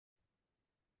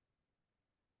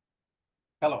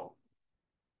Hello,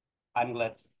 I'm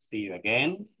glad to see you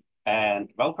again and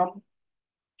welcome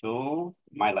to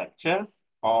my lecture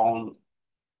on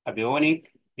avionic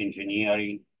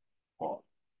engineering course.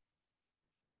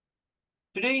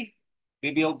 Today,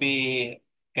 we will be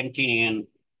continuing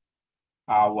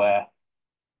our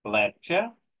lecture.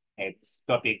 Its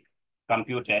topic,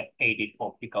 computer-aided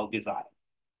optical design.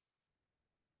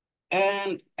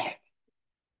 And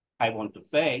I want to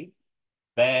say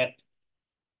that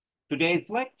today's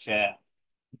lecture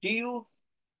deals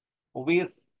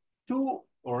with two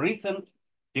recent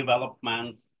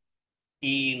developments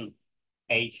in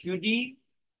HUD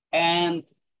and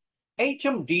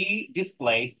HMD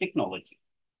displays technology,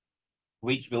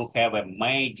 which will have a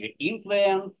major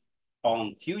influence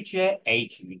on future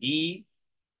HUD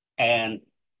and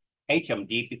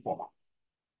HMD performance.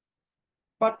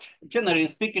 But generally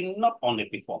speaking, not only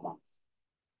performance,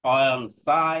 on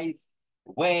size,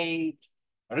 weight,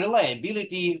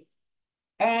 reliability,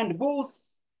 and both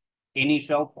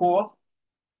initial cost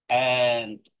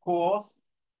and cost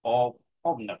of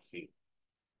ownership.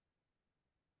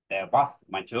 The vast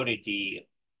majority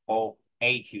of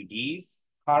HUDs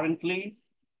currently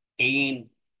in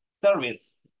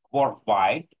service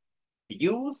worldwide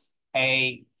use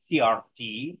a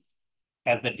CRT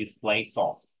as a display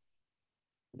source.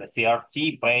 The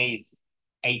CRT-based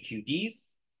HUDs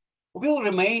will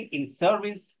remain in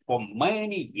service for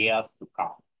many years to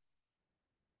come.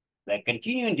 The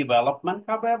continuing development,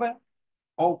 however,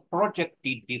 of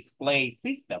projected display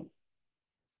systems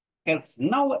has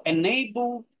now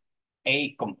enabled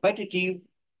a competitive,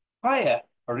 higher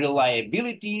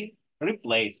reliability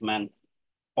replacement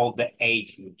of the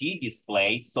HUD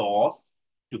display source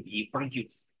to be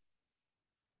produced.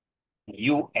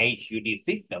 New HUD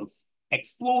systems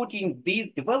exploiting these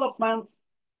developments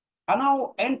are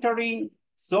now entering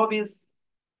service,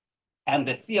 and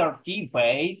the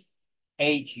CRT-based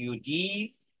HUD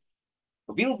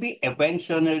will be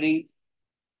eventually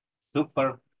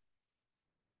superseded.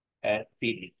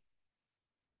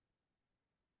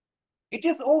 It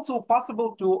is also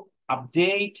possible to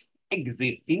update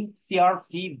existing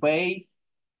CRT-based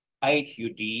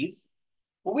HUDs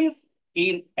with,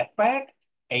 in effect,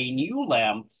 a new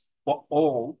lamps for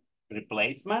all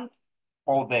replacement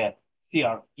of the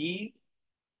CRT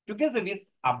together with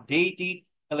updated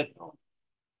electronics.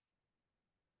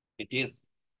 It is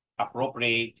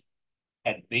appropriate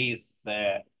at this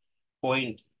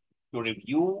point to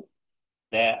review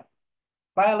the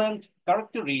silent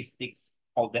characteristics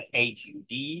of the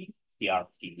HUD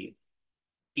CRT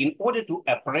in order to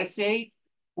appreciate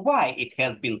why it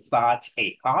has been such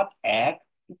a hard act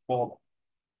to follow.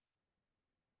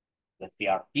 The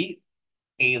CRT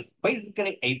is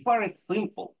basically a very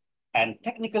simple and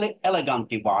technically elegant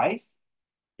device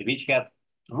which has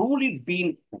truly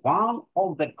been one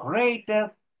of the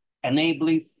greatest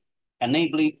enabling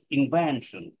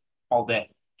inventions of the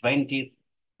 20th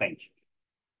century.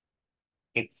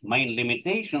 Its main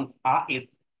limitations are its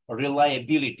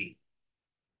reliability,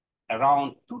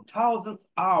 around 2,000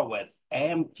 hours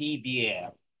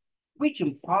MTBF, which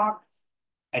impacts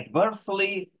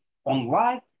adversely on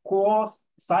life course,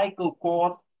 cycle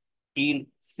costs in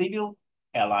civil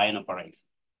airline operations.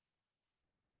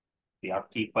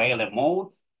 CRT failure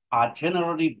modes are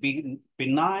generally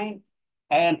benign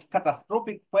and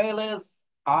catastrophic failures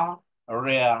are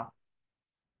rare,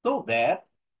 so that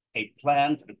a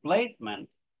planned replacement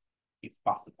is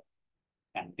possible.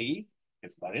 And this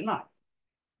is very nice.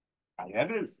 Are you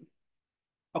agree with me?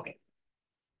 Okay.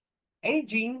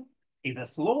 Aging is a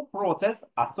slow process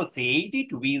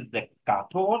associated with the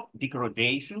cathode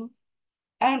degradation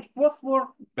and phosphor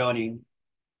burning.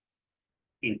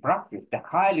 In practice, the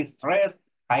highly stressed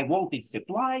high voltage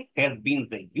supply has been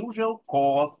the usual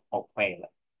cause of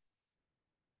failure.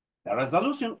 The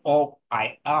resolution of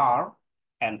IR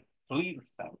and FLIR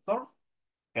sensors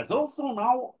has also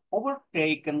now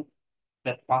overtaken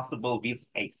that possible with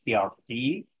a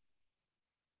CRT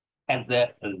and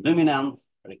the luminance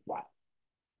required.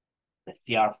 The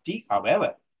CRT,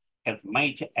 however, has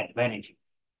major advantages,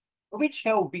 which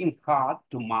have been hard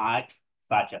to match,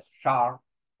 such as sharp,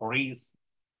 crisp,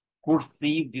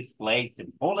 cursive display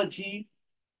symbology,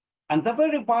 and the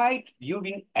very wide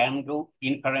viewing angle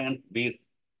inherent with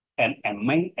an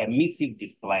emissive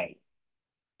display,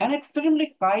 an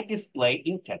extremely high display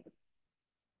integrity.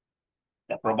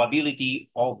 The probability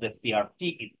of the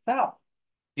CRT itself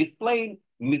displaying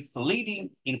misleading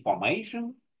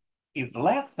information is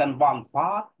less than 1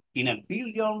 part in a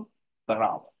billion per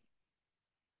hour.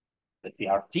 The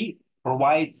CRT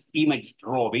provides image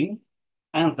drawing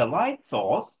and the light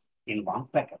source in one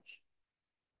package.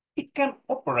 It can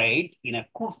operate in a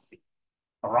cursive,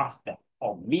 raster,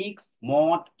 or mixed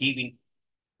mode, giving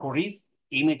crisp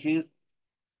images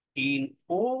in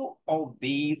all of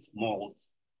these modes,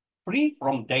 free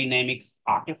from dynamics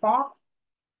artifacts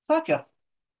such as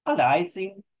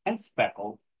aliasing and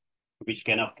speckle, which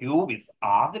can occur with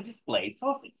other display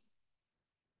sources.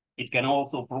 It can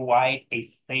also provide a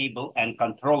stable and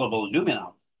controllable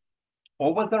luminance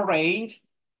over the range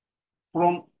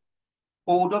from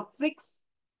 0.6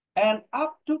 and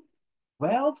up to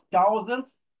 12,000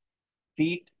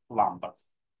 feet lumbers.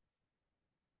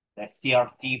 The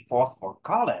CRT phosphor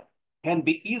color can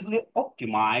be easily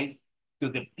optimized to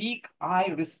the peak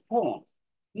eye response,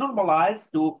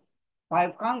 normalized to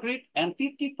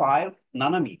 555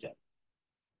 nanometers,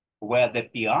 where the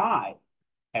PI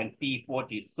and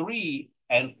P43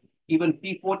 and even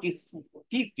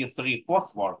P53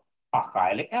 phosphor are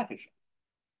highly efficient.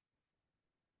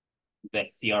 The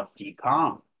CRT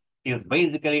count is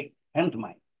basically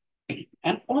handmade,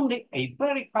 and only a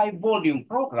very high volume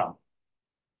program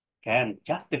can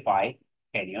justify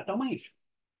any automation.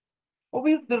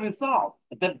 With the result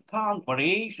that count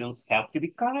variations have to be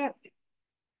corrected.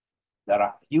 There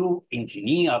are few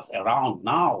engineers around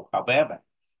now, however,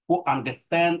 who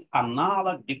understand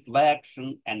analog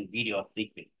deflection and video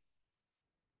thickening.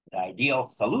 The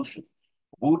ideal solution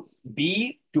would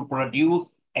be to produce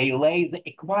a laser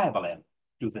equivalent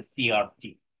to the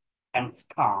CRT and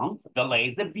scan the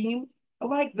laser beam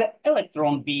like the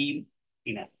electron beam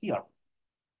in a CRT.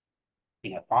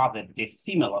 In a further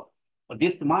decimile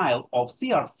of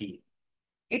CRT,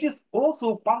 it is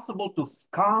also possible to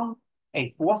scan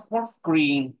a phosphor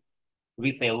screen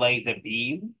with a laser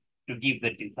beam to give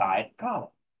the desired color.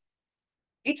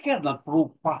 It has not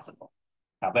proved possible,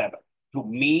 however, to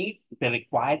meet the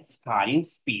required scanning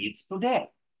speeds today.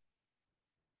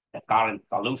 The current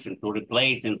solution to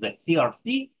replacing the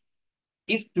CRT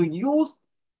is to use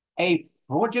a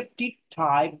projected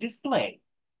type display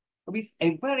with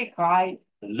a very high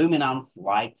luminance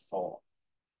light source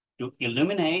to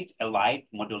illuminate a light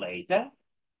modulator,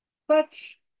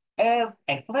 such as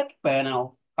a flat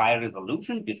panel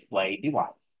high-resolution display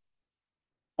device.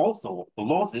 Also,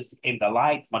 losses in the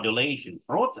light modulation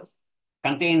process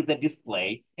contain the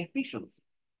display efficiency.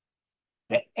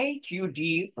 The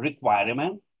HUD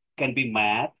requirement can be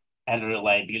met and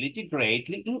reliability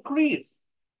greatly increased.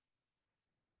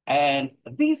 And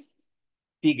this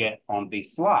figure on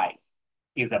this slide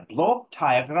is a block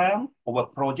diagram of a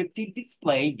projected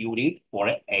display unit for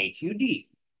a HUD.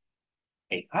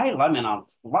 A high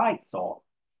luminance light source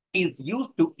is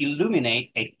used to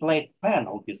illuminate a flat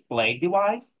panel display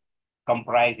device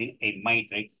comprising a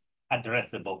matrix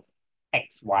addressable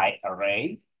XY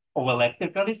array of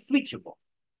electrically switchable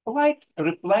light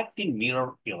reflecting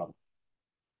mirror filament.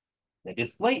 The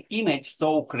display image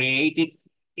so created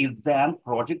is then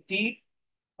projected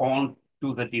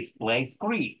onto the display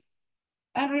screen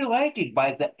and related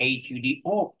by the HUD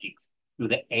optics to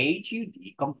the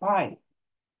HUD compiler.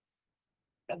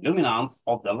 The luminance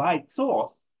of the light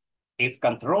source is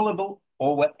controllable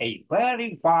over a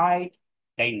very wide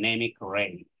dynamic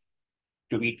range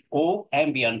to meet all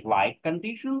ambient light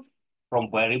conditions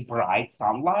from very bright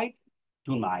sunlight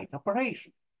to night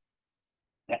operation.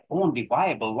 The only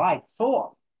viable light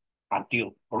source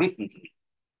until recently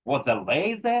was a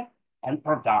laser and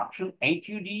production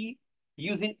HUD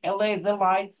using a laser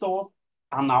light source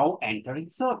are now entering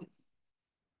service.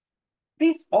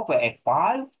 This offers a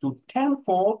 5 to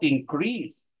 10-fold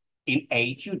increase in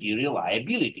HUD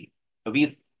reliability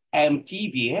with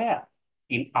MTBF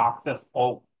in excess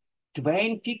of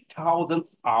 20,000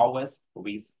 hours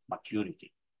with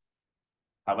maturity.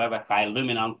 However, high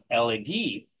luminance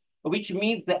LED, which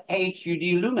meets the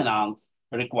HUD luminance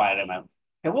requirement,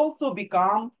 have also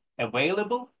become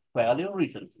available fairly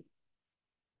recently.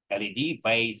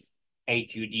 LED-based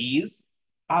HUDs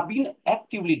are being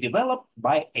actively developed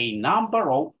by a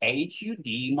number of HUD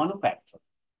manufacturers.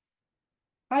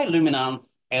 High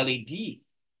luminance LED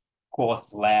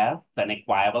costs less than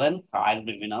equivalent high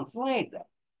luminance laser,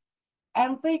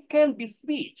 and they can be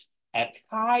switched at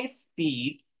high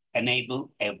speed,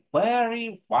 enable a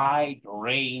very wide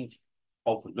range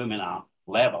of luminance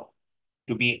level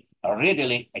to be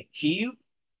readily achieved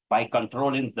by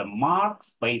controlling the mark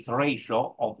space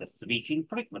ratio of the switching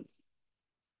frequency.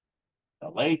 The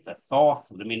laser source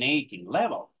illuminating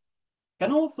level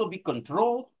can also be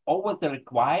controlled over the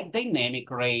required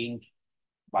dynamic range,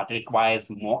 but requires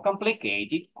more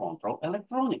complicated control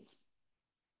electronics.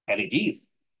 LEDs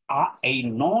are a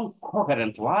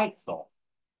non-coherent light source,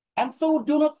 and so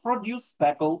do not produce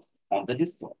speckles on the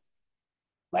display.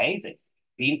 Lasers,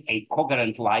 being a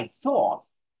coherent light source,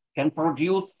 can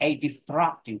produce a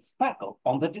destructive speckle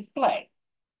on the display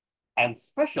and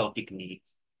special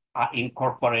techniques are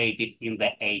incorporated in the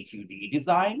HUD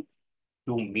design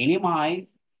to minimize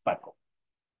speckle.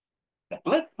 The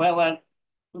flat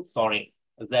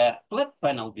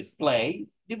panel display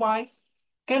device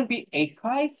can be a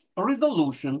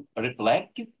high-resolution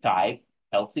reflective type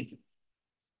LCD.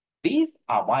 These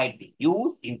are widely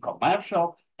used in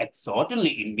commercial and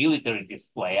certainly in military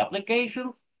display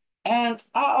applications and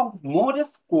are of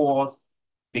modest cost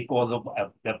because of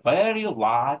the very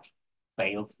large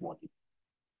sales volume.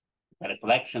 The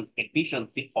reflection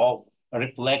efficiency of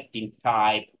reflecting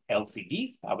type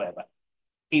LCDs, however,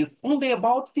 is only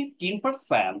about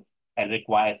 15% and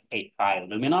requires a high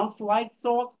luminance light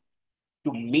source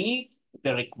to meet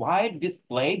the required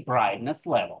display brightness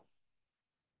levels.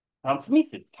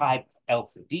 Transmissive type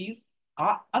LCDs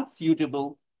are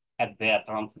unsuitable as their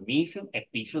transmission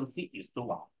efficiency is too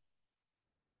low.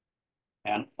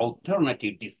 An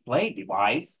alternative display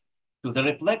device to the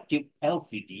reflective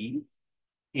LCD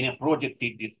in a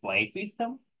projected display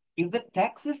system is the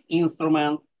Texas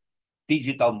Instruments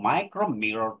Digital Micro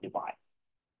Mirror Device,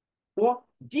 or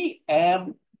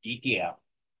DMDTM.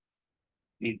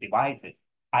 These devices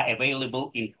are available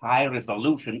in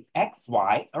high-resolution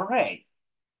XY arrays.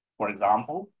 For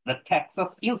example, the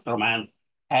Texas Instruments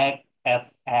SXGA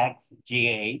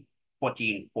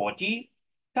 1440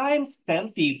 times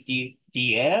 1050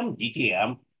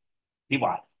 DMDTM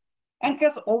device and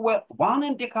has over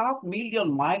 1.5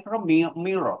 million micro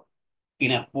mirrors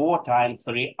in a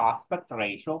 4x3 aspect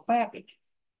ratio package.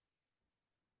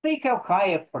 They have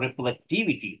higher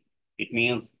reflectivity, it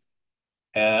means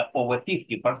over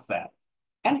 50%,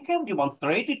 and have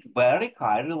demonstrated very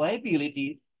high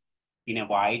reliability in a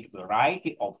wide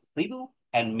variety of civil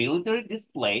and military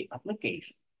display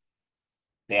applications.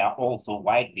 They are also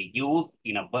widely used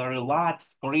in a very large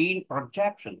screen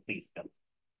projection system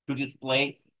to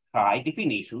display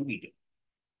high-definition video.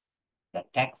 The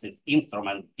Texas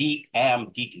Instruments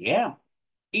DMDTM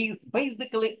is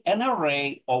basically an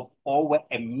array of over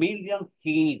 1 million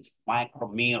hinged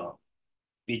micromirrors,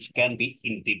 which can be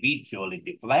individually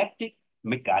deflected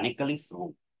mechanically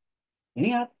through,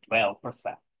 near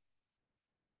 12%.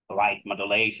 Light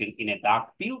modulation in a dark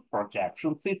field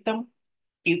projection system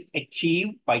is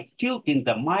achieved by tilting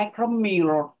the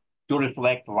micromirror to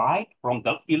reflect light from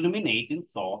the illuminating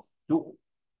source to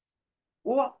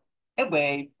or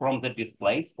away from the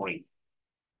display screen.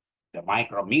 The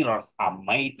micromirrors are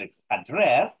matrix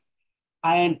addressed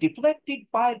and deflected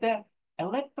by the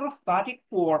electrostatic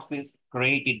forces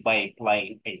created by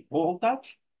applying a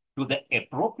voltage to the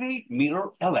appropriate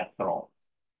mirror electrodes.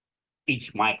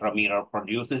 Each micromirror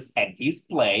produces a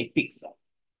display pixel.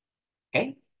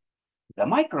 Okay? The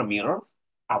micromirrors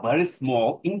are very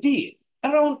small indeed,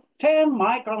 around 10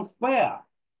 microns square.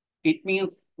 It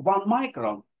means 1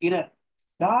 micron in a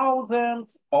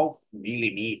thousands of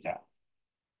millimeters.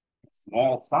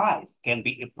 Small size can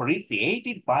be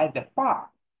appreciated by the fact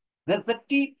that the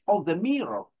tip of the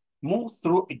mirror moves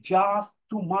through just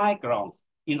 2 microns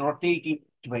in rotating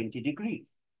 20 degrees.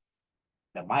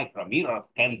 The micromirrors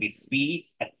can be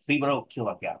switched at several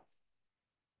kilohertz.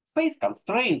 Space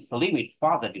constraints limit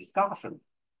further discussion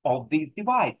of these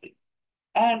devices,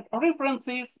 and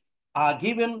references are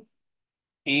given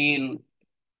in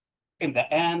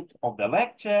the end of the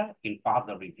lecture in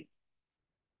further reading.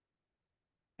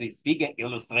 This figure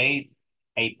illustrates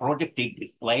a projected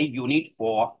display unit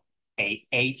for a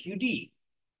HUD,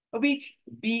 which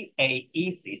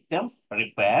BAE Systems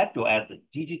refer to as the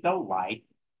Digital Light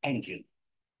Engine,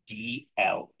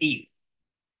 DLE.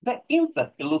 The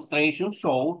insert illustration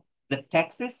shows the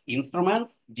Texas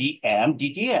Instruments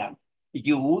DMDTM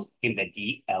used in the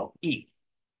DLE.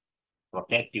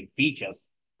 Protective features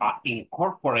are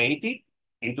incorporated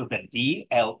into the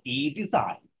DLE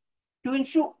design to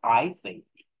ensure eye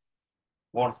safety.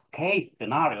 Worst-case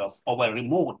scenarios of a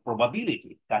remote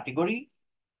probability category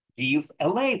gives a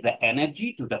laser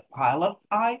energy to the pilot's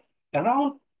eye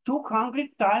around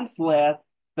 200 times less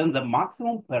than the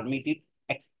maximum permitted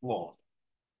exposure.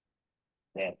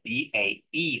 The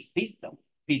BAE system,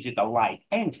 Digital Light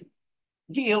Engine,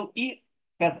 DLE,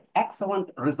 has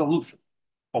excellent resolution,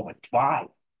 over twice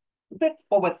that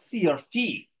of a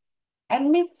CRT,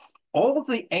 and meets all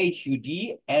the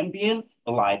HUD ambient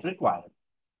light requirements.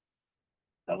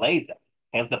 The laser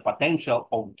has the potential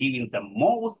of giving the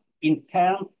most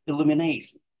intense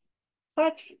illumination,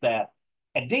 such that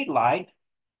a daylight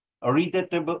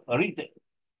readable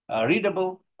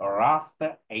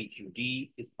raster HUD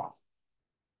is possible.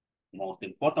 Most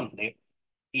importantly,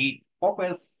 it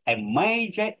offers a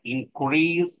major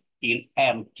increase in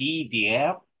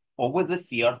MTDF over the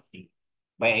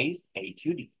CRT-based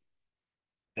HUD.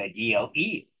 The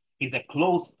DLE is a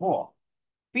closed form,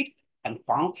 fit and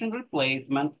function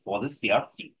replacement for the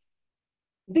CRT.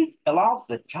 This allows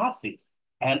the chassis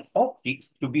and optics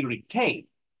to be retained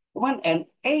when an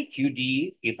HUD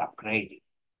is upgraded.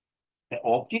 The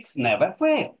optics never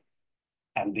fail,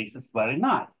 and this is very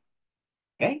nice.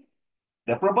 Okay?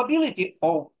 The probability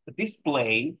of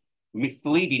displaying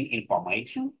misleading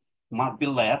information must be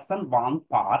less than 1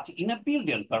 part in a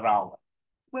billion per hour,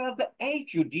 where the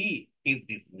HUD is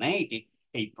designated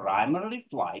a primarily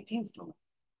flight instrument.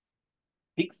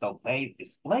 Pixel-based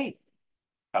displays,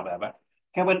 however,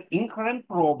 have an inherent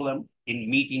problem in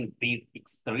meeting these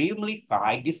extremely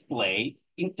high display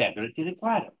integrity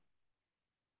requirements.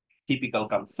 Typical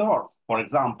concern, for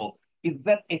example, is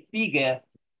that a figure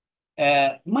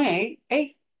may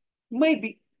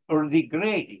be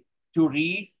degraded to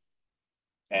read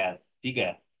as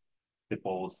figure,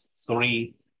 suppose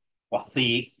 3 or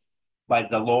 6, by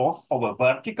the loss of a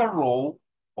vertical row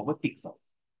of pixels.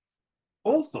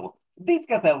 Also, this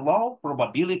has a low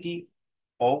probability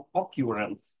of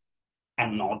occurrence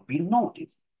and not being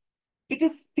noticed. It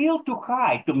is still too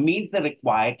high to meet the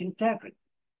required integrity.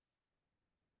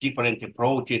 Different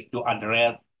approaches to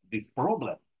address this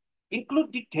problem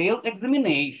include detailed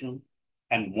examination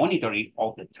and monitoring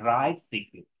of the drive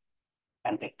circuit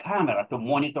and the camera to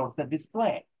monitor the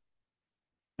display.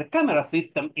 The camera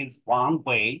system is one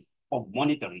way of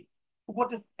monitoring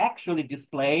what is actually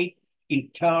displayed in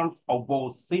terms of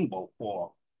both symbol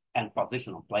form and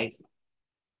positional placement.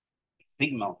 The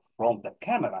signal from the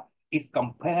camera is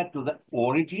compared to the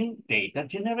origin data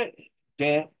generated.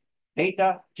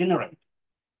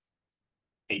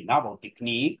 A novel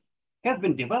technique has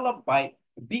been developed by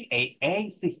BAA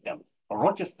Systems,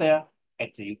 Rochester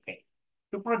at the UK,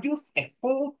 to produce a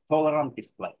fault-tolerant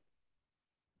display.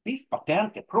 This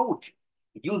patent approach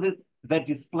uses the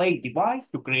display device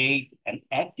to create an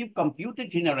active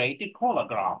computer-generated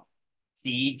hologram,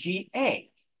 CGH,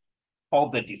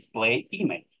 of the display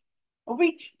image,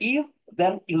 which is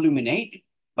then illuminated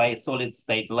by a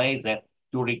solid-state laser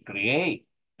to recreate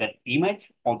that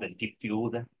image on the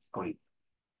diffuser screen.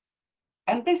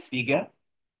 And this figure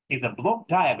is a block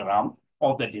diagram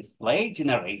of the display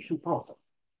generation process.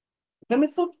 The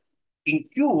method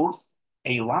incurs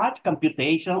a large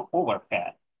computational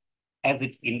overhead, as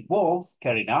it involves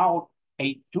carrying out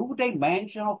a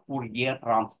two-dimensional Fourier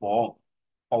transform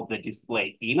of the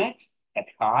display image at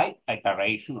high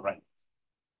iteration rates.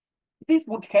 This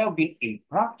would have been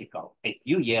impractical a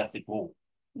few years ago,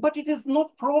 but it is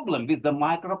not a problem with the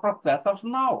microprocessors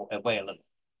now available.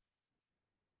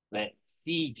 The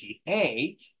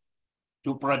CGH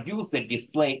to produce the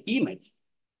display image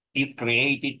is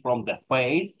created from the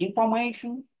phase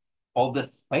information of the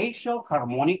spatial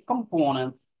harmonic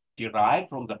components derived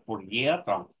from the Fourier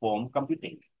transform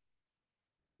computation.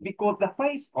 Because the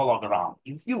phase hologram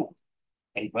is used,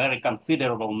 a very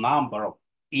considerable number of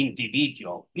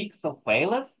individual pixel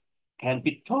failures can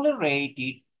be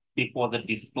tolerated before the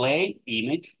display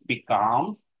image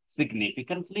becomes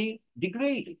significantly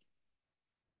degraded.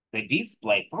 The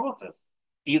display process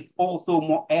is also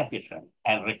more efficient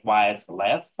and requires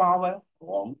less power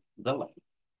from the lens.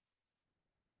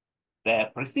 The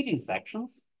preceding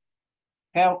sections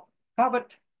have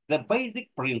covered the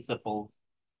basic principles,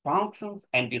 functions,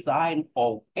 and design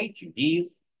of HUDs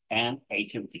and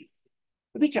HMDs,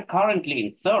 which are currently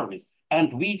in service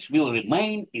and which will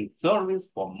remain in service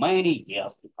for many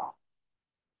years to come.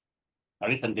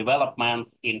 Recent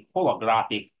developments in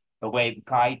holographic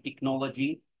waveguide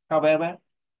technology, however,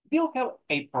 will have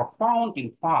a profound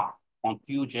impact on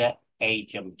future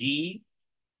HMD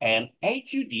and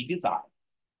HUD design.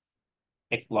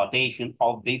 Exploitation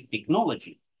of this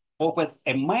technology offers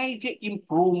a major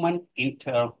improvement in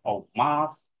terms of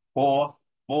mass, force,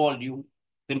 volume,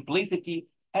 simplicity,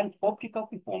 and optical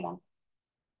performance.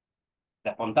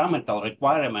 The fundamental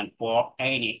requirement for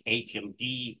any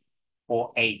HMD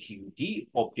or HUD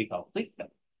optical system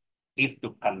is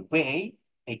to convey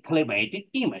a climatic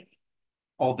image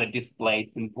of the display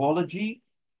symbology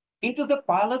into the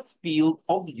pilot's field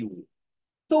of view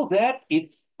so that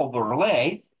it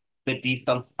overlays the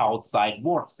distance outside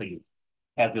world scene,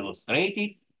 as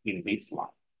illustrated in this slide.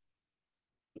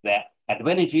 The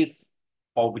advantages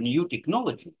of new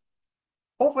technology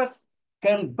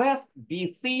can best be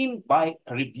seen by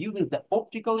reviewing the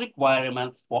optical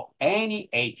requirements for any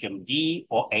HMD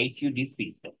or HUD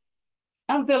system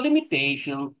and the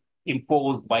limitations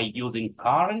imposed by using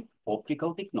current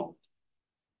optical technology.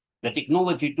 The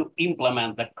technology to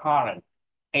implement the current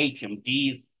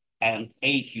HMDs and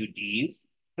HUDs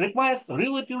requires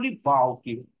relatively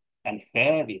bulky and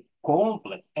heavy,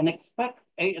 complex, and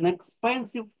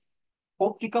expensive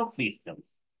optical systems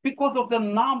because of the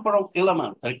number of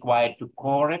elements required to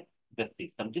correct the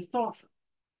system distortion.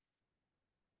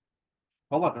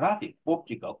 Holographic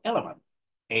optical elements,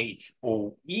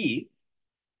 HOE,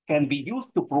 can be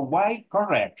used to provide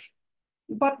correction,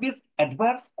 but with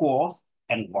adverse costs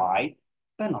and wide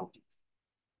penalties.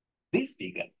 This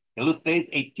figure illustrates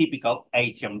a typical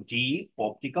HMD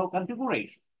optical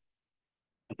configuration.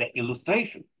 The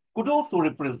illustration could also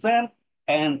represent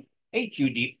an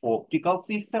HUD optical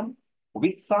system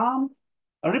with some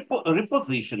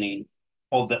repositioning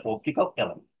of the optical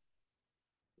element.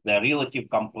 The relative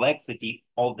complexity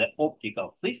of the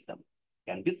optical system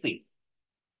can be seen.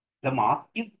 The mass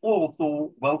is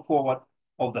also well forward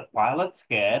of the pilot's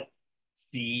head,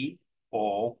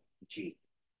 COG.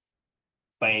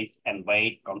 Space and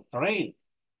weight constraints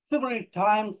several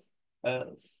times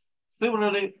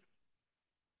severely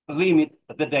limit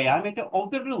the diameter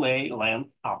of the relay lens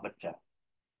aperture,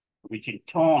 which in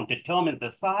turn determines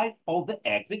the size of the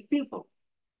exit pupil.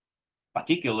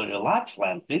 Particularly large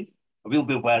lenses will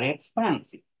be very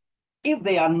expensive if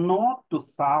they are not to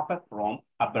suffer from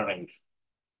aberration.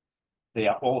 They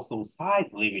are also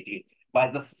size limited by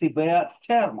the severe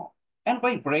thermal and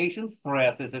vibration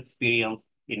stresses experienced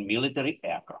in military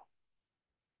aircraft.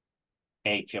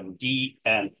 HMD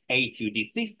and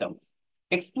HUD systems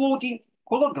exploiting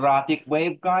holographic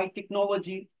waveguide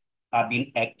technology are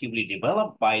being actively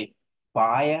developed by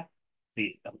Fire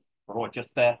Systems,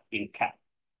 Rochester in Canada.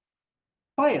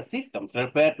 Fire Systems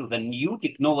refer to the new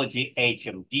technology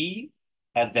HMD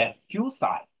as the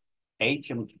Q-side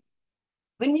HMD.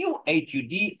 The new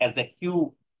HUD as the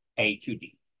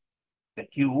QHUD. The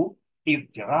Q is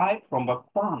derived from the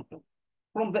quantum,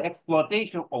 from the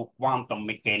exploitation of quantum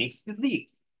mechanics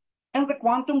physics, and the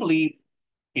quantum leap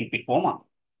in performance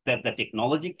that the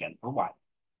technology can provide.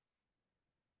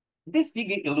 This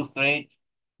figure illustrates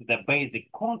the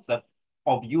basic concept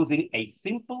of using a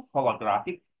simple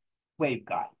holographic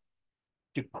waveguide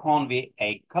to convey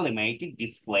a collimated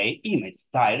display image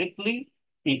directly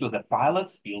into the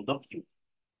pilot's field of view.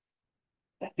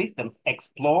 The systems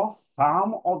explore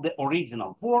some of the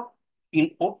original work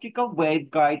in optical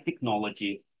waveguide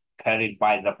technology carried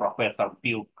by the Professor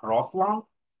Bill Crossland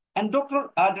and Dr.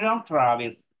 Adrian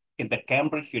Travis in the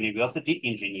Cambridge University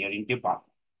Engineering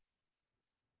Department.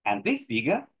 And this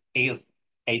figure is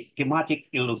a schematic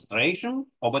illustration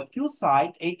of a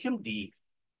Q-side HMD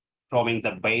showing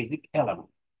the basic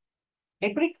elements.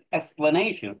 A brief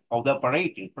explanation of the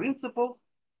operating principles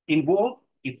involved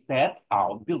is set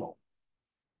out below.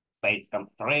 Space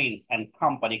constraints and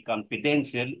company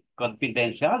confidentiality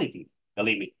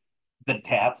limit the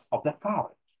depth of the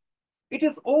coverage. It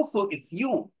is also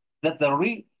assumed that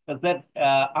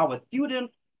our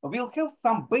student will have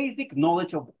some basic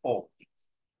knowledge of optics,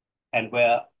 and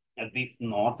where this is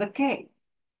not the case,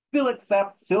 will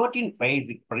accept certain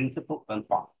basic principles and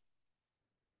facts.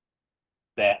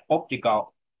 The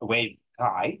optical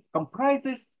waveguide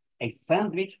comprises a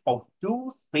sandwich of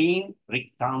two thin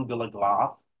rectangular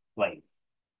glass plates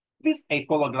with a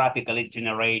holographically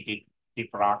generated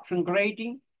diffraction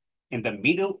grating in the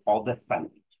middle of the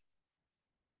sandwich.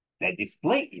 The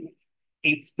display image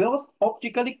is first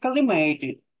optically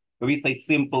collimated with a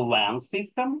simple lens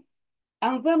system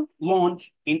and then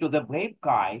launched into the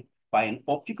waveguide by an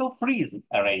optical prism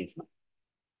arrangement.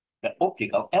 The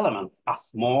optical elements are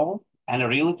small and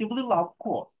relatively low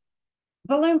cost.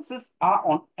 The lenses are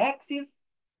on axis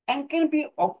and can be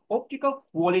of optical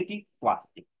quality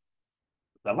plastic.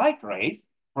 The light rays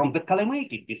from the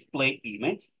collimated display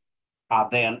image are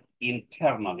then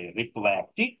internally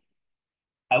reflected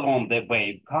along the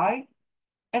waveguide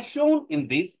as shown in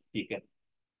this figure.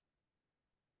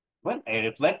 When a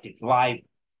reflected light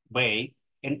ray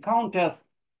encounters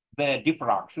the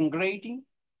diffraction grating,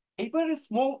 a very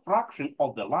small fraction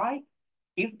of the light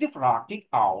is diffracted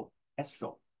out as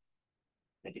shown.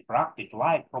 The diffracted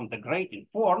light from the grating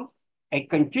forms a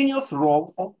continuous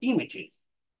row of images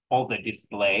of the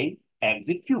display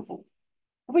exit pupil,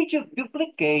 which is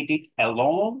duplicated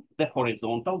along the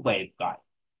horizontal waveguide.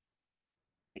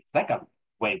 The second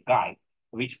waveguide,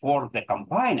 which forms the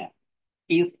combiner,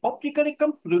 is optically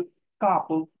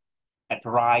coupled at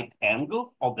right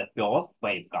angles of the first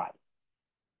waveguide.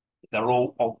 The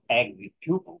row of exit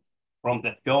pupils from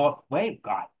the first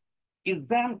waveguide is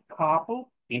then coupled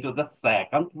into the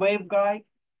second waveguide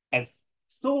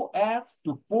so as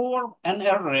to form an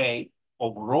array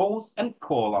of rows and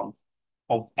columns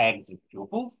of exit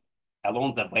pupils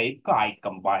along the waveguide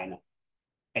combiner,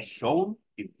 as shown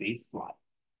in this slide.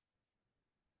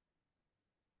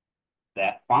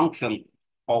 The function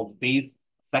of this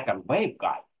second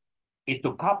waveguide is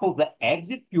to couple the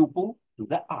exit pupil to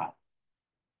the eye.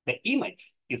 The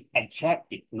image is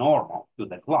ejected normal to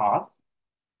the glass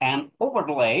and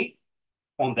overlaid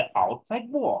on the outside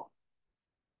wall,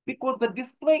 because the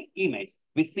display image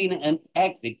within an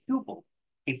exit tuple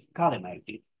is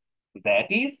collimated,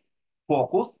 that is,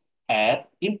 focused at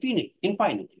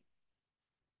infinity.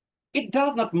 It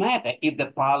does not matter if the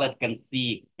pilot can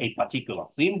see a particular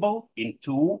symbol in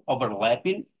two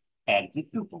overlapping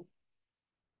exit tuples.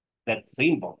 That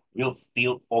symbol will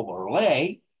still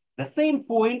overlay the same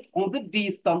point on the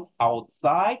distance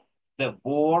outside the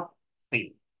board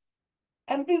scene.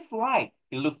 And this slide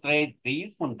illustrates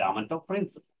these fundamental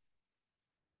principles.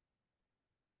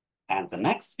 And the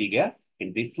next figure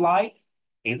in this slide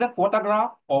is a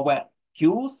photograph of a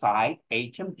Q-side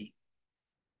HMD.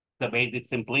 The basic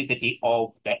simplicity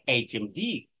of the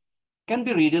HMD can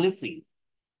be readily seen.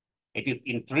 It is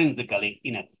intrinsically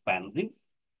inexpensive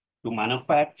to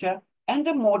manufacture, and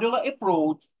a modular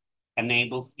approach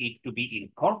enables it to be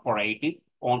incorporated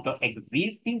onto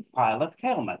existing pilot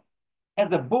helmets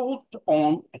as a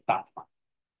bolt-on attachment.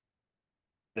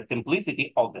 The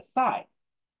simplicity of the size,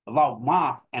 low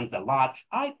mass, and the large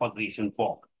eye position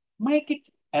box make it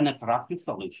an attractive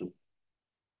solution.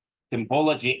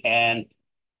 Symbology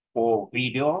and/or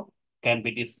video can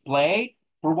be displayed,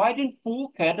 providing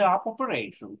full head-up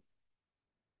operation.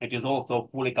 It is also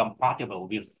fully compatible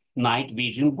with night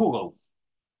vision goggles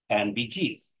and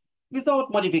BGs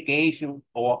without modification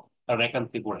or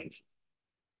reconfiguration.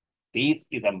 This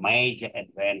is a major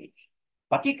advantage,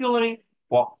 particularly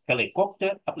for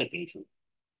helicopter applications.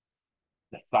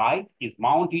 The sight is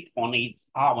mounted on its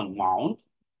own mount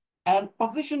and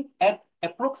positioned at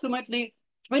approximately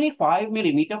 25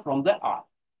 millimeters from the eye.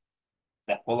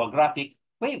 The holographic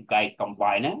waveguide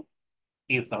combiner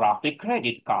is roughly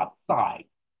credit card size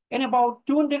and about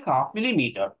 2.5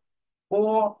 millimeters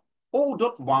or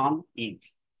 0.1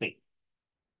 inch thick.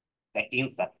 The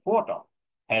insert photo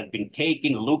has been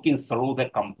taken looking through the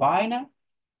combiner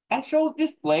and shows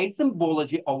displayed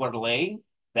symbology overlaying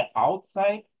the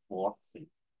outside port scene.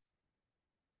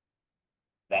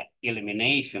 The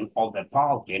elimination of the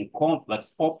bulky and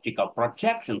complex optical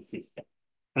projection system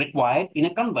required in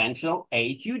a conventional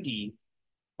HUD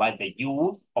by the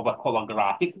use of a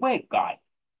holographic waveguide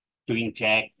to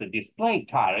inject the display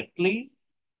directly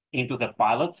into the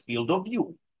pilot's field of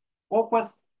view offers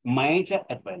major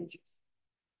advantages.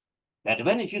 The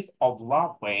advantages of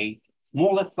lightweight,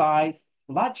 smaller size,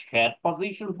 large head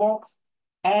position box,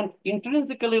 and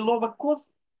intrinsically lower cost,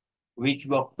 which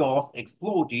were first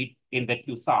exploited in the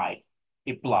Q-side,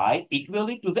 apply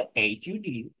equally to the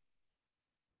HUD.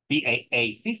 The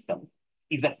AA system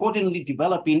is accordingly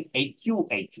developing a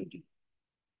QHUD.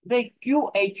 The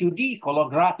QHUD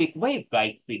holographic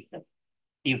waveguide system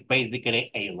is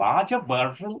basically a larger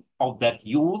version of that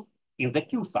used in the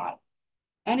Q-side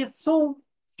and is shown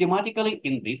schematically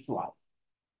in this slide.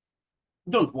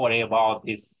 Don't worry about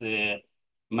this,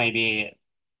 maybe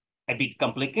a bit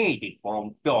complicated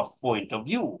from first point of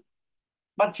view,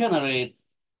 but generally it's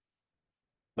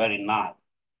very nice,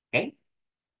 okay?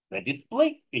 The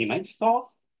display image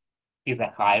source is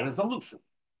a high resolution,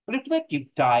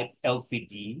 reflective type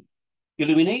LCD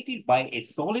illuminated by a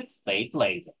solid-state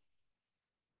laser.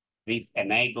 This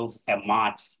enables a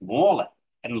much smaller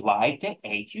and lighter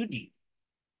HUD,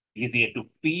 easier to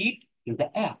fit in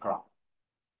the aircraft,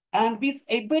 and with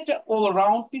a better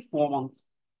all-around performance,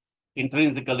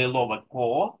 intrinsically lower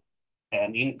cost,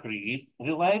 and increased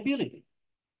reliability.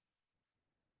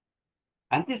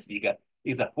 And this figure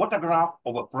is a photograph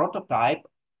of a prototype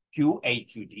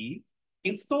QHUD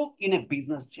installed in a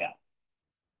business jet.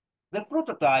 The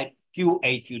prototype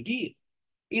QHUD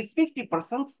is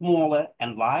 50% smaller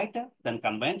and lighter than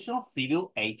conventional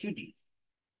civil HUDs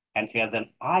and has an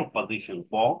eye position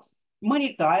box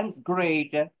many times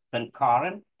greater than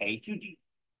current HUDs,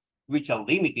 which are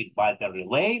limited by the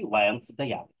relay lens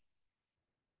diameter.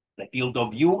 The field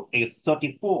of view is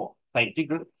 34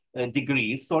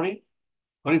 degrees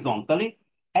horizontally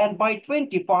and by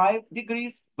 25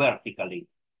 degrees vertically,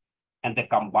 and the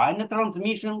combined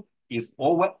transmission is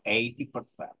over 80%.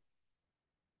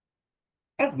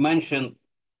 As mentioned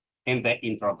in the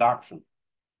introduction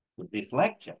to this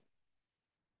lecture,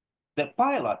 the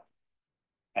pilot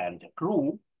and the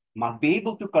crew must be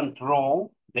able to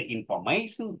control the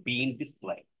information being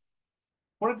displayed.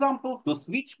 For example, to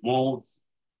switch modes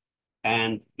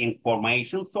and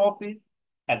information sources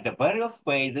at the various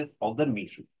phases of the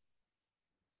mission,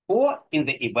 or in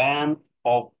the event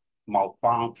of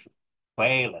malfunction,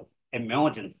 failures,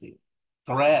 emergencies,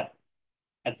 threat,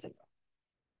 etc.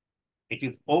 It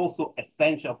is also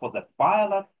essential for the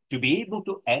pilot to be able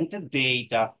to enter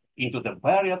data into the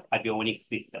various avionics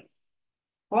systems,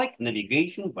 like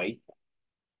navigation waveforms.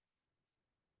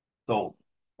 So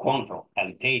control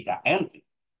and data entry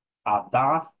are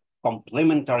thus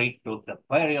complementary to the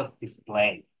various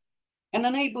displays and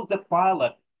enable the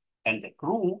pilot and the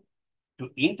crew to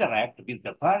interact with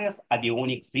the various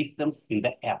avionics systems in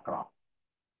the aircraft.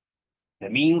 The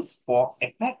means for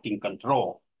effecting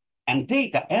control and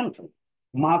data entry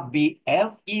must be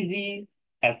as easy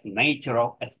as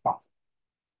natural as possible,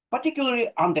 particularly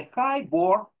under high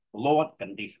board load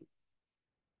conditions.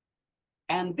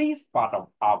 And this part of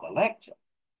our lecture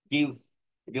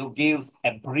will give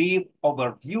a brief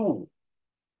overview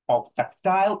of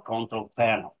tactile control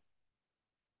panels,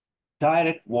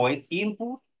 direct voice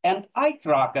input, and eye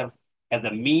trackers as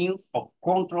a means of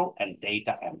control and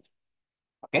data entry.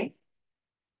 Okay?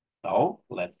 So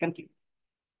let's continue.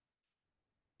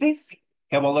 These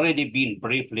have already been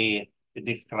briefly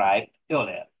described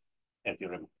earlier, as you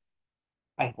remember,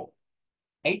 I hope.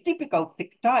 A typical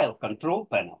tactile control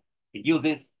panel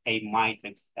uses a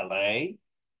matrix array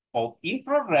of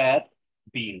infrared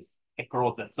beams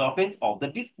across the surface of the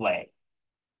display,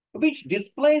 which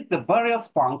displays the various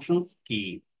functions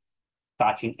keys.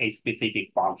 Touching a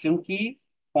specific function key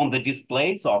on the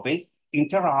display surface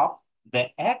interrupt the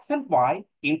X and Y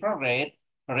infrared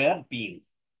red beams,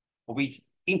 which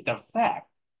intersect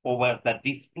over the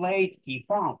displayed key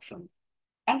function,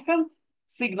 and hence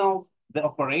signals the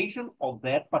operation of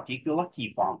that particular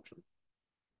key function.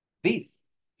 This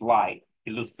slide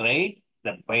illustrates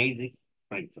the basic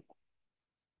principle.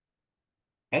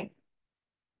 Okay,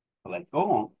 so let's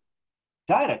go on.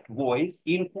 Direct voice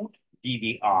input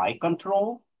DVI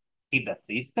control is a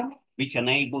system which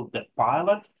enables the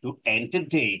pilot to enter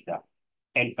data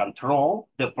and control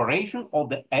the operation of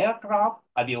the aircraft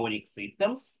avionics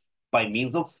systems by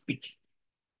means of speech.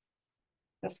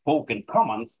 The spoken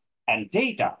commands and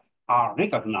data are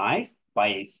recognized by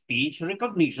a speech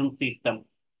recognition system,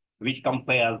 which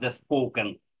compares the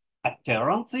spoken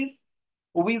utterances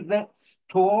with the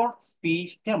stored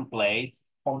speech templates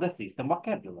of the system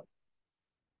vocabulary.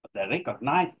 The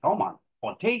recognized command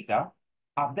or data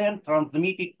are then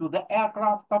transmitted to the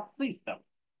aircraft subsystem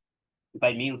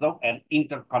by means of an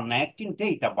interconnecting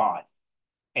data bus,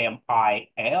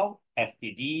 MIL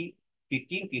STD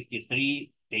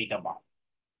 1553 data bus.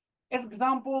 As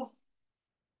examples,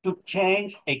 to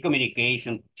change a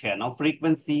communication channel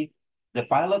frequency, the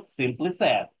pilot simply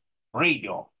says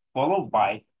radio, followed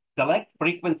by select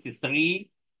frequency 3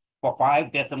 for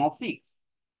 5.6.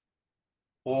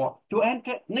 Or to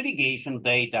enter navigation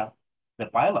data, the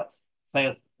pilot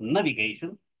says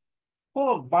navigation,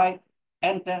 followed by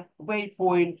enter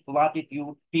waypoint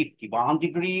latitude 51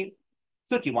 degrees,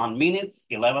 31 minutes,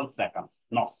 11 seconds,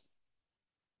 north.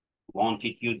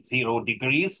 Longitude 0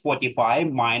 degrees,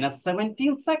 45 minus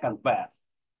 17 seconds west.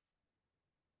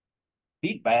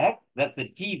 Feedback that the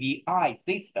DVI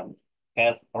system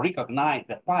has recognized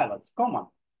the pilot's command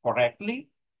correctly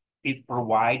is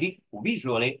provided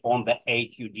visually on the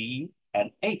HUD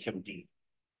and HMD,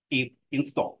 if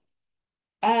installed,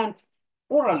 and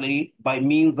orally by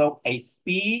means of a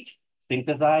speech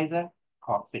synthesizer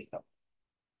system.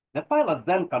 The pilot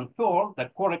then confirms the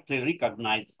correctly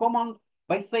recognized command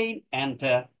by saying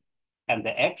enter, and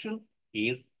the action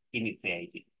is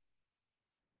initiated.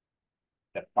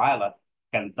 The pilot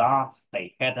can thus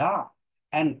stay head up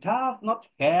and does not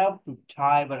have to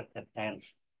divert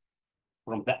attention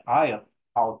from the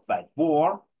outside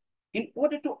world in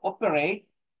order to operate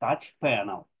touch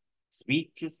panel,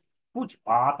 switches, push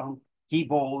buttons,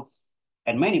 keyboards,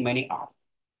 and many others.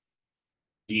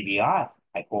 DVI,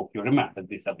 I hope you remember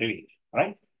this abbreviation,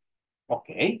 right?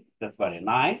 Okay, that's very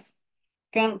nice.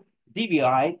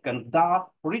 DVI can thus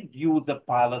reduce the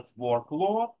pilot's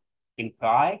workload in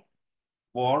high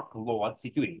workload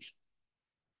situation.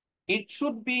 It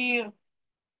should be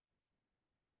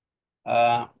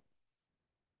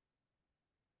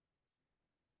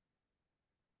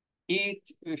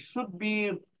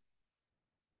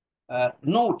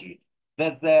noted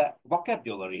that the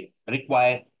vocabulary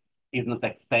required is not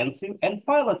extensive, and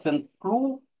pilots and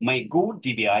crew may go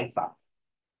DVI some.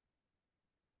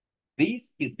 This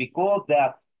is because they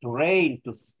are trained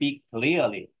to speak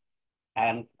clearly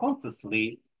and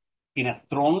concisely in a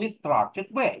strongly structured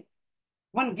way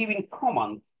when giving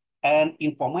commands and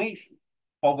information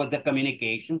over the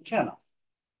communication channel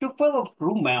to fellow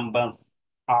crew members,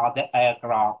 other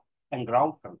aircraft, and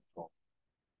ground control.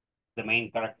 The main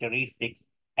characteristics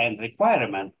and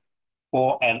requirements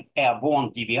for an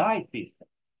airborne DVI system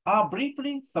are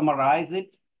briefly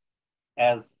summarized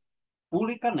as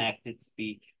fully connected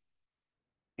speech.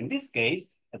 In this case,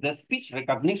 the speech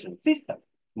recognition system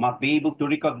must be able to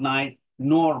recognize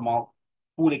normal,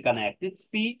 fully connected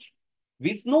speech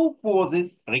with no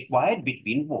pauses required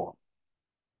between words.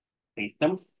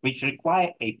 Systems which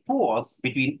require a pause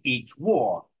between each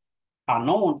word are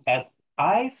known as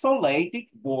isolated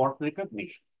word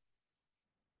recognition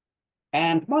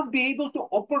and must be able to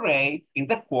operate in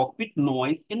the cockpit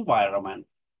noise environment.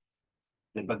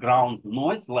 The background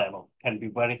noise level can be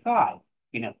very high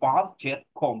in a fast jet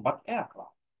combat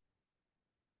aircraft.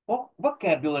 For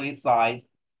vocabulary size,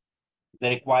 the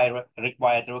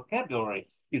required vocabulary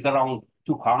is around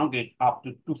 200 up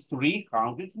to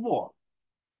 300 words.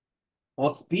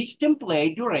 For speech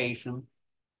template duration,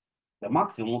 the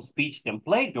maximum speech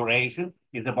template duration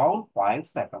is about 5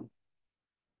 seconds.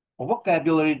 For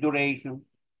vocabulary duration,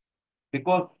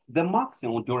 because the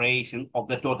maximum duration of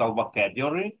the total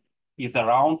vocabulary is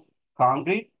around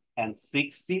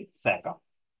 160 seconds.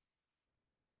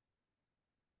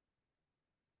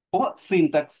 For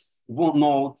syntax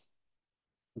nodes,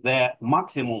 the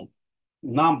maximum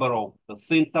number of the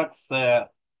syntax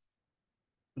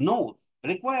nodes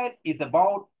required is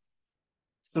about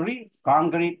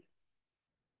 300.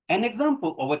 An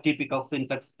example of a typical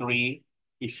syntax tree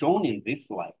is shown in this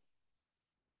slide.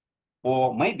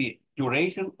 Or maybe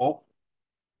duration of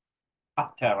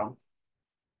utterance,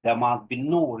 there must be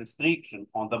no restriction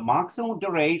on the maximum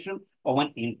duration of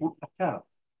an input utterance.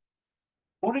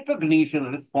 For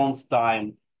recognition response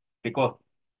time, because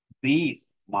these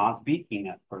must be in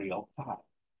a real time.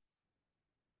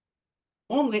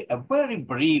 Only a very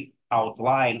brief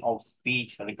outline of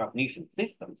speech recognition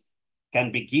systems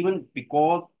can be given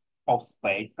because of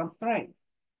space constraints.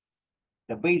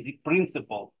 The basic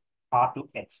principles are to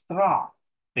extract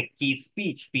the key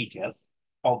speech features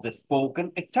of the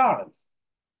spoken utterance,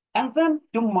 and then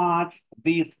to match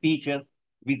these features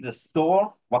with the stored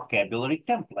vocabulary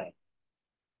template.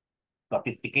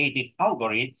 Sophisticated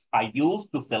algorithms are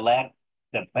used to select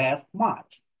the best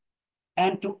match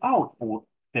and to output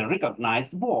the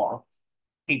recognized words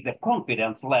if the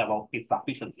confidence level is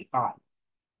sufficiently high.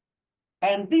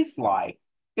 And this slide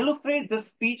illustrates the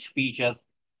speech features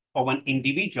of an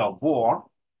individual word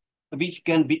which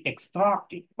can be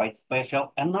extracted by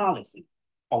special analysis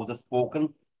of the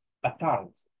spoken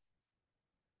utterance.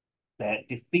 The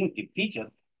distinctive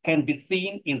features can be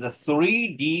seen in the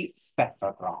 3D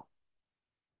spectrogram.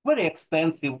 Very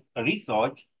extensive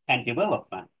research and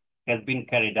development has been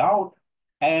carried out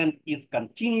and is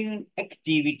continuing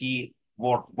activity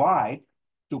worldwide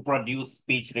to produce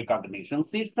speech recognition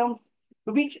systems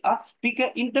which are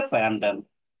speaker independent.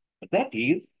 That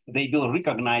is, they will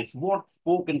recognize words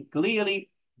spoken clearly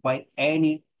by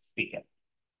any speaker.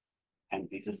 And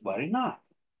this is very nice.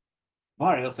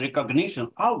 Various recognition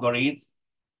algorithms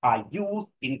are used,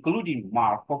 including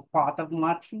Markov pattern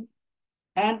matching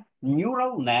and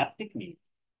neural net techniques.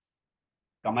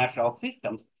 Commercial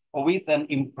systems with an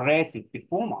impressive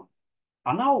performance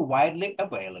are now widely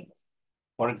available.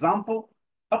 For example,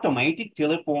 automated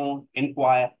telephone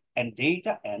inquiry and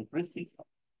data entry systems.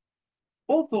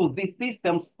 Although these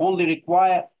systems only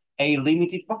require a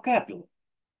limited vocabulary,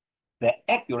 the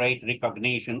accurate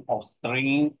recognition of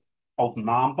strings of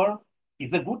numbers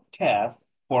is a good test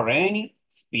for any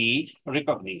speech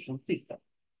recognition system.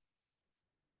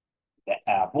 The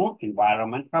airborne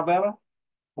environment, however,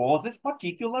 poses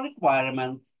particular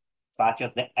requirements, such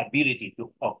as the ability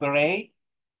to operate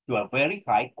to a very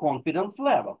high confidence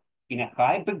level in a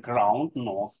high background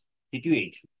noise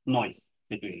situation.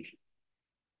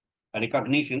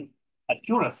 Recognition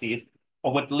accuracies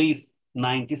of at least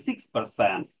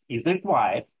 96% is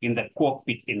required in the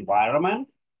cockpit environment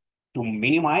to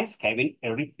minimize having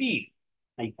a repeat,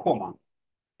 a command.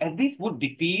 And this would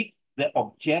defeat the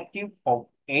objective of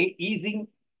easing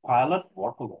pilot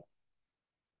workload.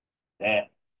 The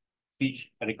speech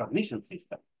recognition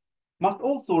system must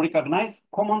also recognize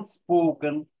commands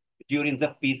spoken during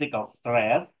the physical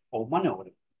stress of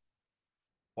maneuvering.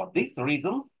 For these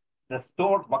reasons, the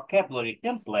stored vocabulary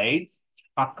templates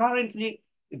are currently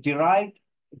derived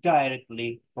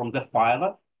directly from the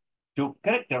pilot to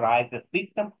characterize the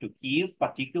system to his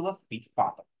particular speech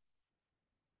pattern.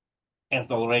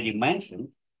 As already mentioned,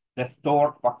 the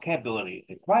stored vocabulary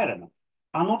requirements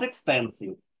are not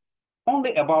extensive,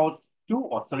 only about 200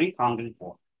 or 300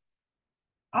 words.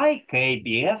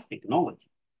 IKBS technology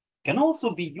can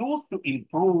also be used to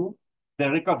improve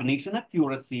the recognition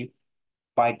accuracy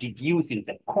by deducing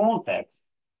the context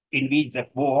in which the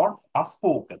words are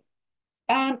spoken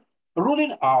and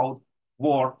ruling out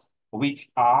words which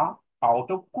are out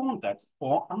of context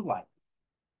or unlikely.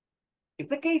 In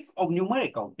the case of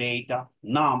numerical data,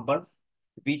 numbers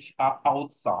which are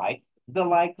outside the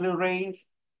likely range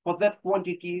for that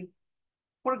quantity,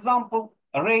 for example,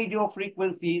 radio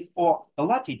frequencies or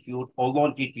latitude or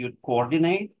longitude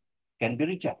coordinates, can be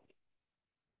rejected.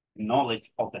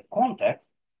 Knowledge of the context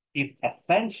is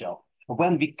essential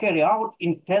when we carry out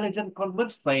intelligent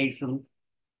conversations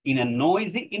in a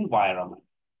noisy environment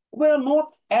where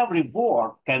not every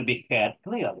word can be heard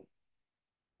clearly.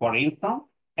 For instance,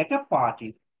 at a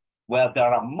party where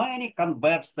there are many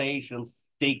conversations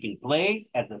taking place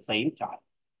at the same time.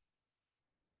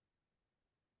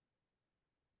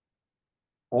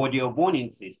 Audio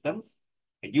warning systems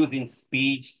using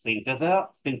speech uh,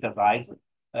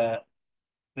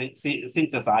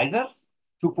 synthesizers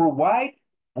to provide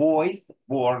voice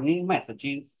warning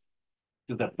messages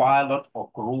to the pilot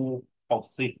or crew of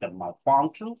system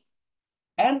malfunctions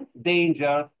and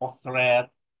dangers or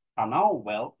threats are now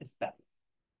well established.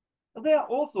 They are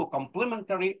also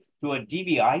complementary to a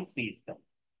DVI system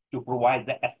to provide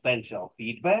the essential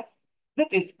feedback that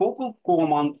a spoken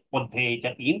command or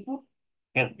data input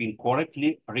has been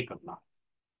correctly recognized.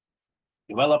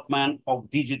 Development of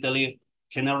digitally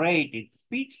generated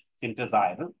speech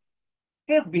synthesizers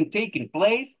has been taking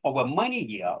place over many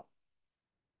years,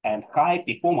 and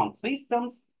high-performance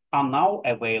systems are now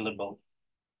available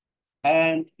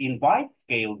and in wide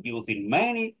scale use in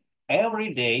many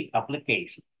everyday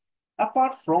applications,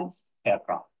 apart from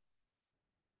aircraft.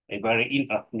 A very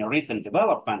interesting recent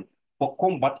development for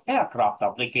combat aircraft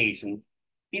applications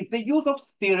is the use of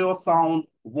stereo sound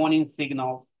warning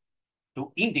signals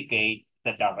to indicate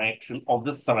the direction of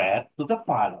the threat to the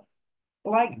pilot,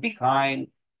 like behind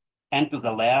and to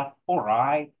the left or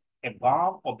right,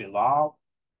 above or below,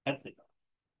 etc.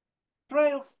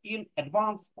 Trials in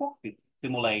advanced cockpit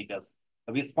simulators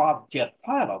with fast jet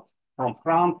pilots from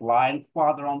front-line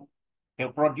squadrons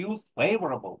have produced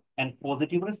favorable and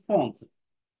positive responses,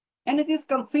 and it is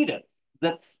considered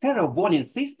that stereo warning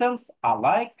systems are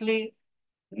likely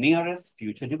nearest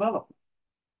future development.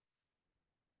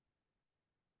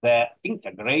 The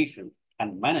integration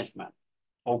and management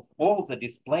of all the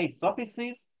display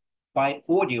surfaces by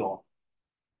audio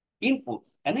inputs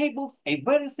enables a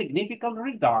very significant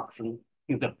reduction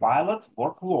in the pilot's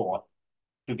workload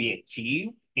to be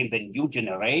achieved in the new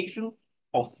generation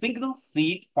of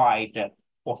single-seat fighter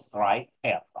or strike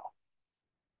aircraft.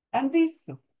 And this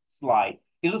slide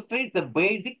illustrates the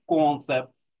basic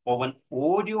concept of an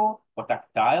audio or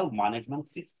tactile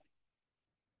management system.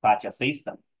 Such a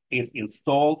system is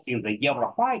installed in the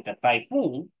Eurofighter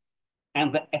Typhoon,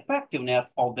 and the effectiveness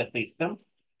of the system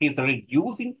is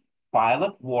reducing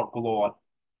pilot workload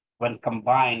when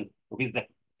combined with the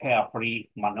carefree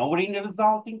maneuvering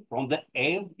resulting from the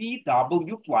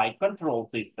AFBW flight control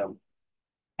system,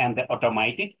 and the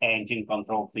automated engine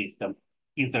control system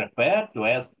is referred to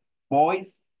as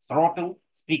voice throttle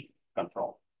stick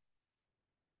control.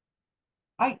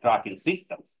 Eye tracking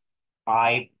systems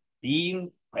are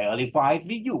being fairly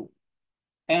widely used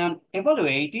and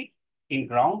evaluated in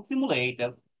ground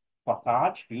simulators for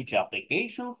such future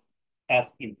applications as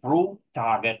improved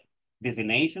target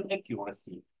designation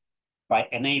accuracy by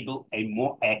enabling a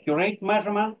more accurate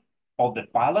measurement of the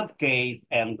pilot gaze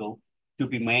angle to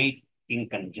be made in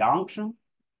conjunction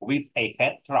with a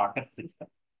head tracker system.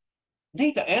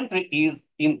 Data entry is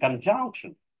in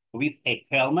conjunction with a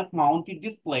helmet-mounted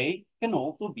display can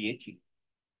also be achieved.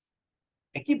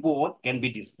 A keyboard can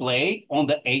be displayed on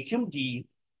the HMD,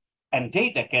 and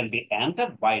data can be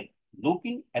entered by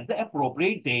looking at the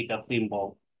appropriate data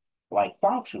symbol, like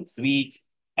function switch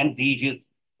and digits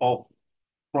of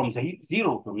from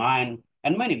 0 to 9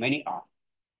 and many others.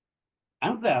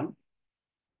 And then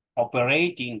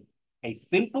operating a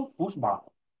simple push button.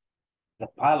 The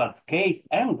pilot's gaze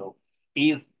angle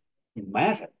is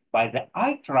measured by the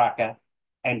eye tracker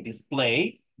and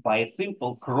displayed by a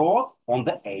simple cross on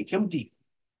the HMD.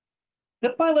 The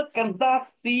pilot can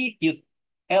thus see his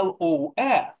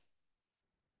LOS,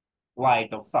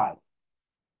 light of sight,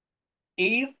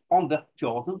 is on the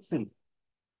chosen symbol.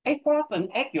 A fast and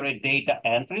accurate data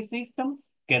entry system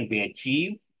can be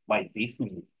achieved by this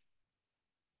means.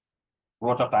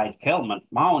 Prototype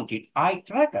helmet-mounted eye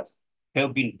trackers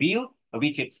have been built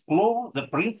which explore the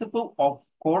principle of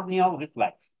corneal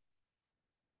reflex.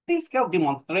 These have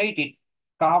demonstrated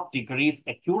half degrees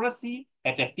accuracy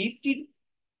at a 50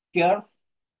 Hz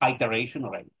iteration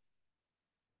rate.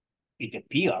 It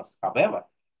appears, however,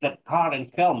 that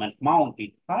current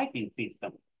helmet-mounted sighting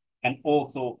systems and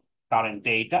also current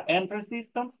data entry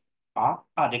systems are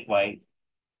adequate.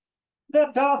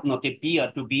 There does not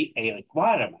appear to be a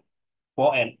requirement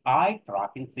for an eye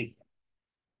tracking system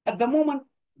at the moment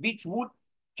which would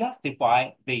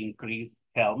justify the increased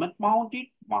helmet-mounted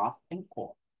mass and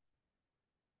cost.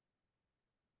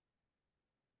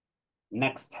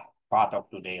 Next part of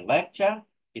today's lecture,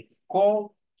 it's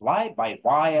called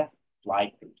fly-by-wire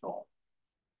flight control.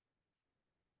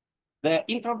 The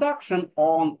introduction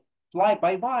on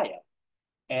fly-by-wire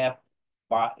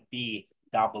FBW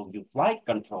flight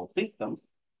control systems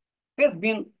has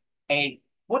been a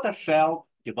watershed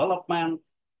development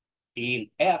in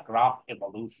aircraft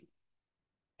evolution,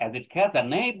 as it has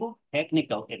enabled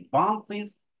technical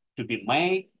advances to be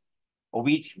made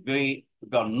which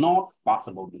were not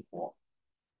possible before.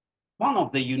 One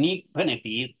of the unique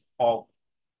benefits of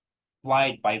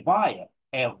flight-by-wire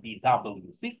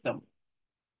FBW system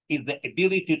is the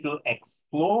ability to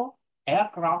explore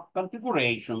aircraft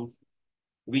configurations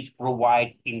which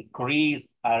provide increased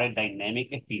aerodynamic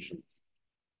efficiency,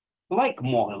 like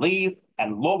more lift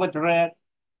and lower drag,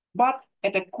 but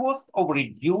at a cost of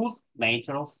reduced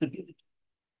natural stability.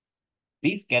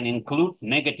 This can include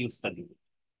negative stability,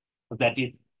 that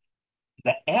is,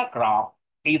 the aircraft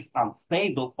is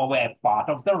unstable over a part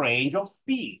of the range of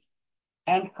speed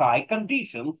and high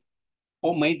conditions,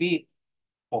 or maybe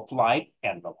for flight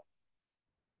envelope.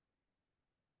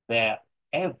 The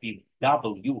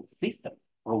FBW system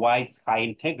provides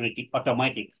high-integrity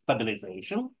automatic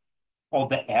stabilization of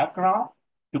the aircraft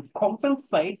to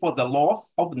compensate for the loss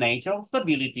of natural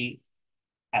stability,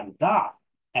 and thus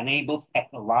enables a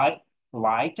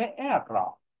lighter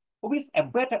aircraft with a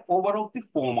better overall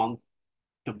performance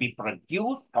to be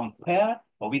produced compared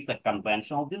with a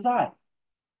conventional design.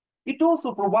 It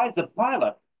also provides a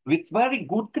pilot with very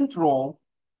good control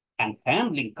and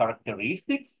handling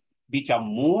characteristics which are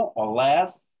more or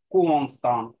less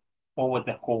constant over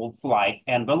the whole flight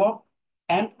envelope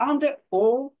and under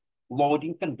all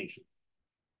loading conditions.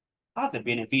 Other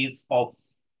benefits of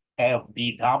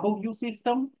FBW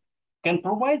system can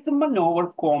provide the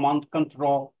maneuver command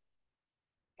control,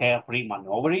 carefree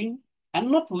maneuvering, and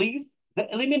not least the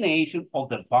elimination of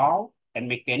the bulk and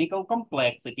mechanical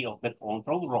complexity of the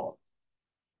control rod,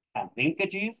 and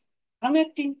linkages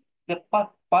connecting the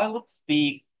pilot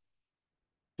stick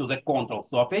to the control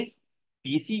surface,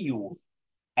 PCU,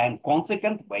 and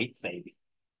consequent weight saving.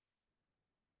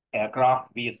 Aircraft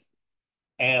with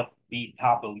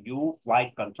FBW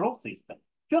flight control system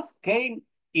just came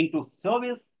into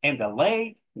service in the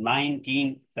late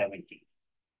 1970s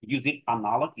using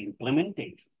analog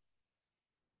implementation.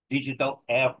 Digital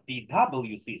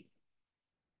FBW systems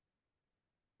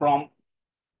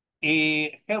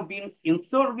have been in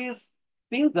service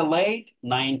since the late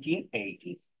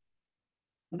 1980s.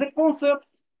 The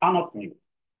concepts are not new.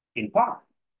 In fact,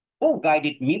 all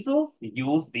guided missiles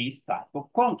use this type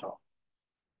of control.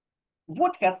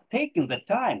 What has taken the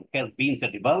time has been the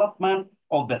development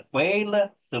of the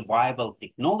failure survival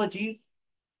technologies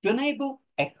to enable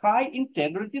a high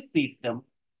integrity system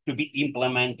to be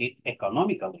implemented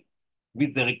economically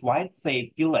with the required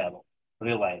safety level,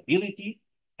 reliability,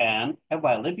 and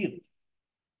availability.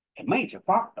 A major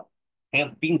factor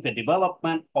has been the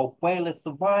development of failure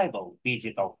survival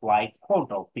digital flight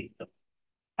control systems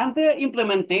and their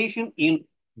implementation in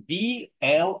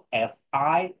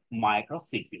VLSI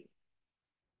microsystems.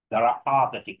 There are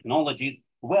other technologies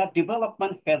where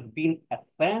development has been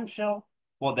essential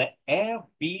for the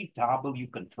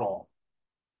FBW control,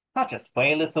 such as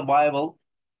failure survival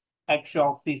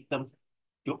actual systems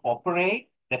to operate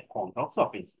the control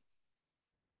surfaces.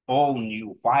 All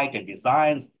new fighter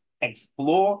designs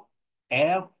explore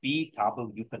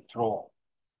FBW control.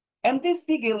 And this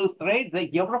figure illustrates the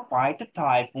Eurofighter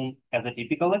Typhoon as a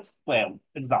typical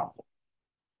example.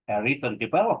 A recent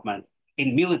development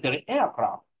in military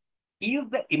aircraft is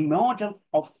the emergence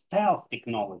of stealth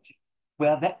technology,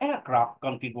 where the aircraft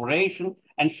configuration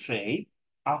and shape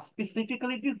are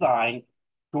specifically designed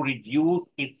to reduce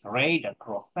its radar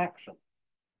cross-section.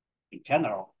 In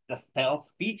general, the stealth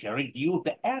feature reduces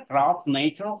the aircraft's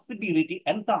natural stability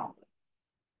and damping.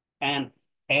 And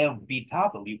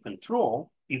FBW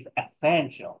control is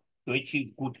essential to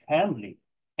achieve good handling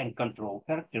and control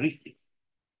characteristics.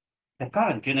 The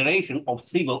current generation of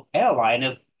civil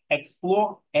airliners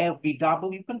explore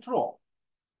FBW control.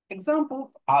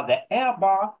 Examples are the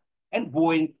Airbus and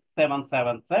Boeing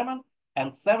 777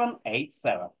 and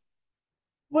 787.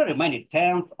 Very many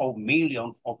tens of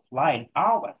millions of flying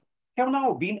hours have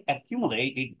now been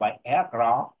accumulated by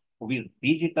aircraft with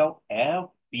digital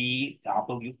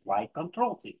FBW flight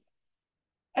control systems,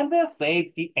 and their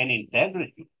safety and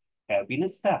integrity have been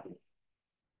established.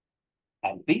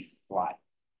 And this slide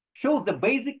shows the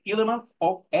basic elements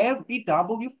of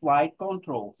FBW flight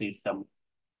control system.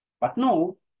 But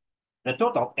note the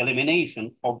total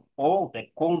elimination of all the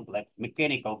complex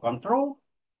mechanical controls,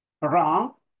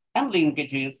 runs, and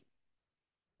linkages.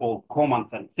 All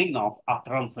commands and signals are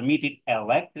transmitted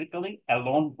electrically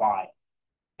along wire,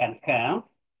 and hence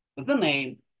the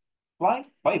name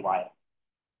fly-by-wire.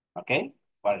 Okay,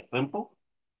 very simple.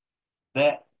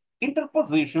 the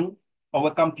interposition of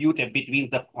a computer between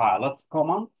the pilot's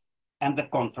commands and the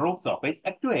control surface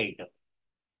actuators,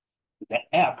 the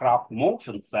aircraft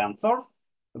motion sensors,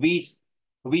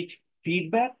 which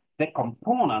feedback the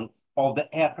components of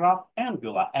the aircraft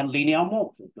angular and linear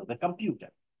motion to the computer,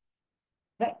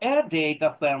 the air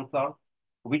data sensor,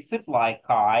 which supply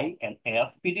high and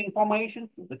airspeed information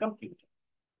to the computer.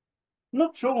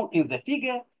 Not shown in the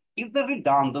figure is the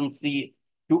redundancy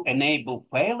to enable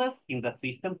failures in the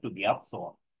system to be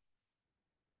absorbed.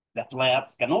 The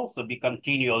flaps can also be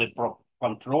continually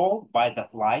controlled by the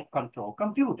flight control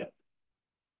computer.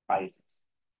 I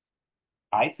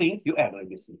think you agree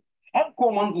with me. And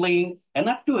command links and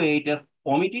actuators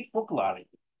omitted for clarity.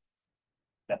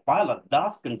 The pilot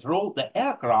does control the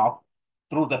aircraft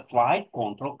through the flight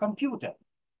control computer,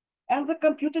 and the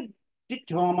computer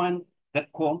determines the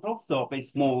control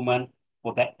surface movement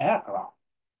for the aircraft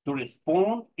to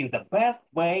respond in the best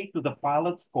way to the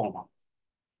pilot's commands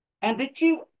and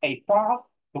achieve a fast,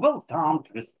 well-timed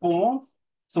response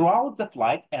throughout the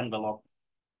flight envelope.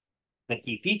 The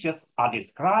key features are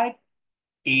described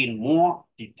in more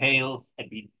details a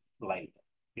bit later.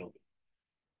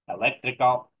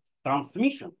 Electrical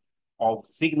transmission of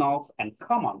signals and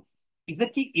commands is a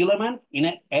key element in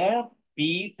an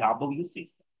FPW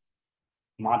system.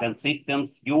 Modern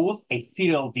systems use a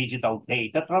serial digital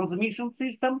data transmission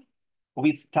system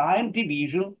with time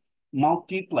division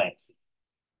multiplexing.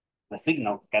 The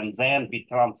signal can then be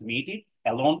transmitted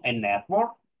along a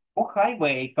network or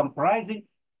highway comprising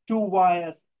two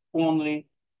wires only,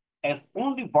 as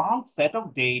only one set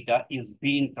of data is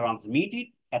being transmitted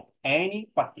at any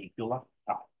particular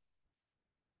time.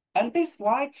 And this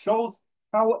slide shows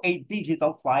how a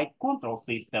digital flight control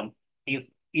system is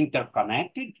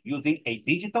interconnected using a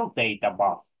digital data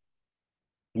bus.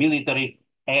 Military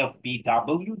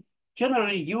FPW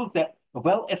generally use a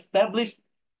well-established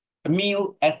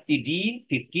MIL STD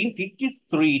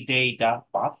 1553 data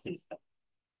bus system.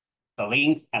 The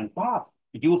links and bus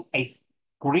use a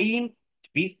screen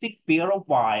twisted pair of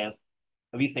wires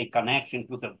with a connection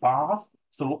to the bus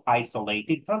through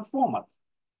isolated transformers.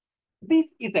 This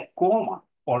is a command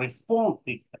or response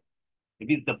system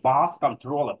with the bus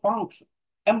controller function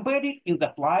embedded in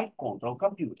the flight control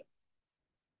computer.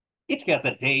 It has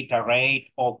a data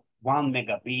rate of 1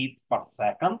 megabit per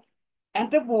second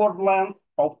and a word length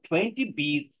of 20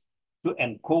 bits to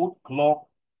encode clock,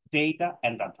 data,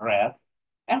 and address,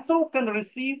 and so can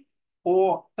receive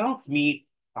or transmit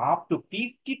up to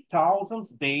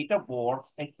 50,000 data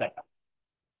words a second.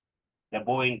 The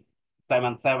Boeing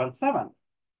 777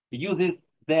 uses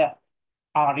the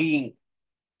RING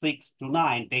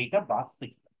 629 data bus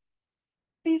system.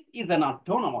 This is an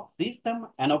autonomous system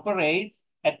and operates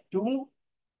at 2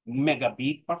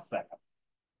 megabits per second.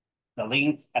 The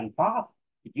links and bus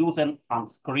use an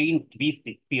on-screen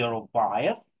twisted pair of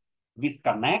wires with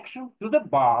connection to the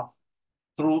bus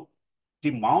through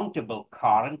demountable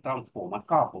current transformer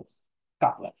couplers.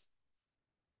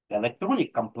 The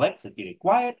electronic complexity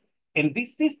required in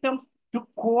these systems to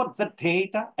code the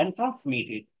data and transmit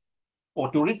it,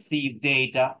 or to receive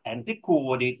data and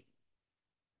decode it,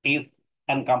 is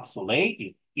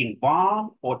encapsulated in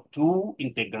one or two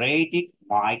integrated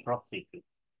microcircuits.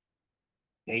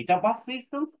 Data bus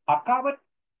systems are covered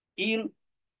in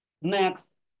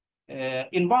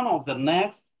one of the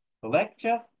next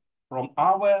lectures from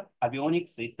our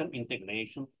avionics system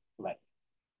integration lecture.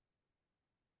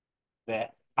 The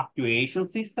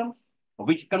actuation systems,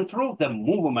 which control the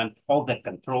movement of the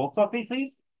control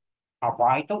surfaces, are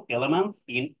vital elements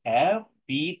in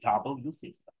FPW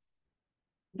systems.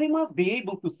 They must be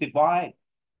able to survive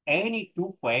any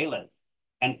two failures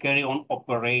and carry on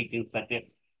operating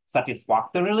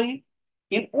satisfactorily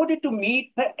in order to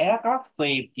meet the aircraft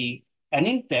safety and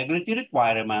integrity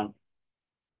requirements.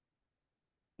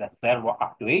 The servo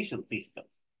actuation systems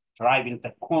driving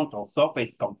the control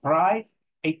surface comprise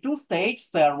a two-stage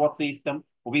servo system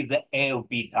with the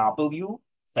FPW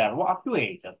servo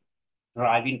actuators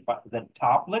driving the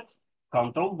tablets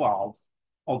control valves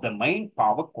of the main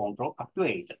power control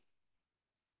actuators.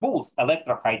 Both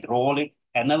electrohydraulic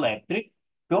and electric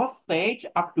first-stage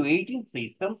actuating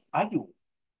systems are used.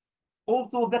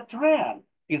 Also, the trend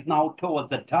is now towards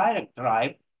the direct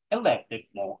drive electric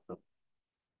motor.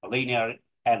 Linear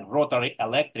and rotary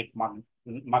electric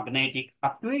magnetic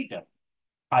actuators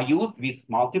are used with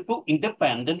multiple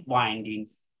independent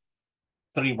windings.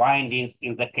 3 windings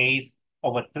in the case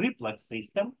of a triplex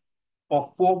system,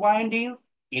 or 4 windings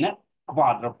in a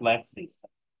quadruplex system.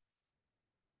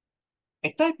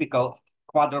 A typical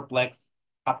quadruplex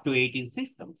actuating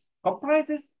systems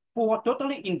comprises 4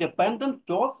 totally independent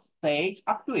first-stage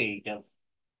actuators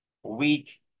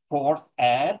which force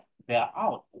add their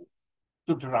output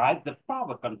to drive the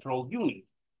power control unit,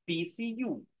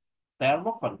 PCU,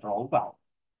 servo control valve.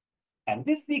 And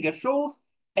this figure shows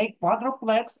a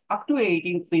quadruplex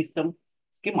actuating system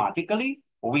schematically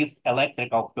with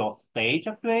electrical first stage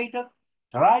actuators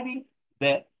driving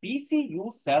the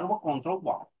PCU servo control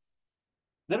valve.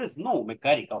 There is no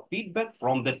mechanical feedback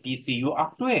from the PCU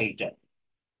actuator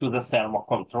to the servo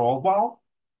control valve,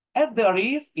 as there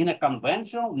is in a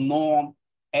conventional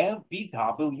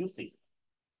non-FBW system.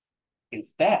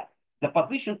 Instead, the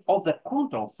position of the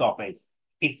control surface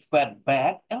is fed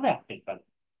back electrically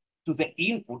to the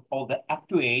input of the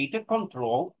actuator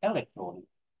control electronics.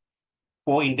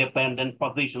 Four independent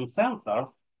position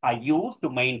sensors are used to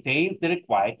maintain the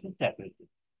required integrity.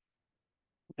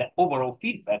 The overall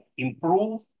feedback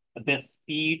improves the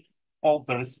speed of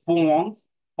the response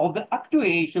of the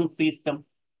actuation system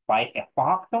by a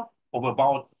factor of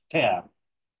about 10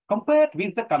 compared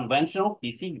with the conventional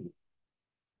PCU.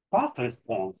 Fast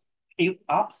response is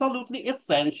absolutely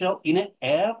essential in an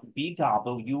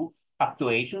FBW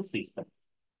actuation system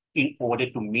in order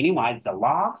to minimize the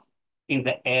lags in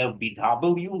the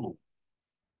FBW loop.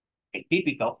 A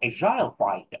typical agile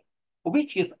fighter,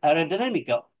 which is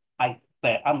aerodynamically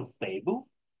unstable,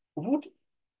 would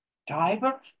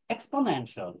diverge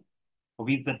exponentially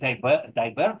with the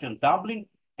divergence doubling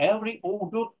every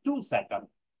over 2 seconds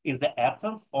in the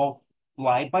absence of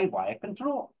fly-by-wire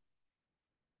control.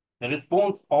 The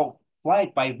response of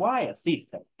fly-by-wire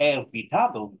system,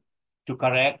 FBW, to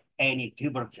correct any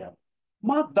divergence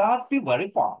must thus be very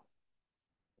fast.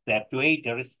 The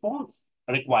actuator response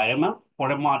requirement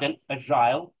for a modern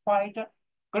agile fighter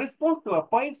corresponds to a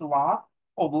phase lag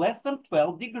of less than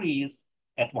 12 degrees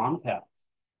at 1 Hz.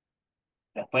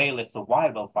 The failure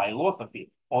survival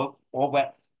philosophy of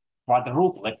a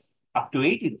quadruplex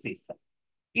actuating system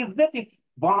is that if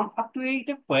one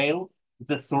actuator fails,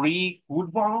 the 3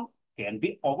 good ones can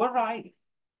be overridden.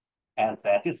 And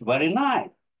that is very nice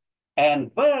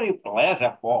and very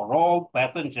pleasure for all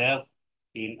passengers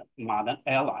in modern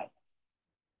airlines.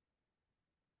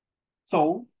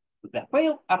 So the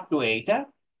failed actuator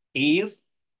is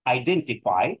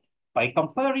identified by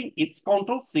comparing its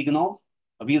control signals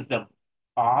with the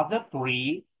other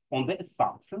 3 on the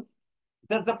assumption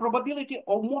that the probability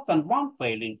of more than one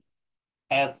failing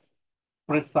as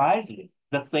precisely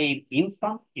the same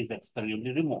instant is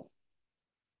extremely remote.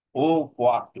 All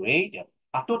 4 actuators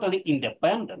are totally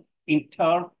independent in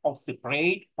terms of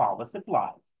separate power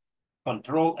supplies,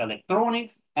 control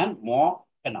electronics, and more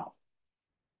enough.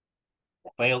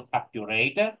 The failed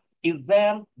actuator is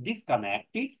then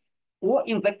disconnected, or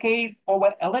in the case of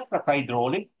an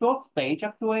electrohydraulic first stage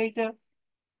actuator,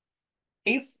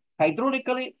 is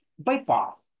hydraulically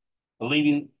bypassed,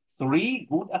 leaving 3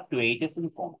 good actuators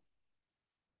in common.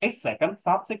 A second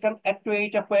subsequent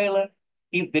actuator failure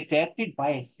is detected by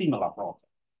a similar process.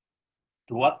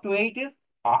 2 actuators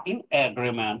are in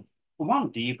agreement,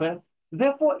 one differs,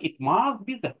 therefore it must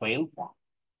be the failed one.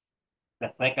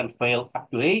 The second failed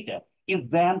actuator is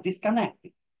then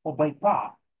disconnected or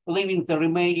bypassed, leaving the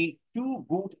remaining 2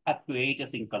 good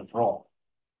actuators in control.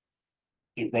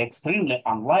 In the extremely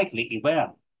unlikely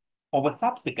event of a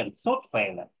subsequent third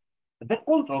failure, the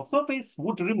control surface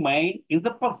would remain in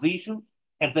the position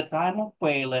at the time of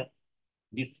failure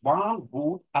with 1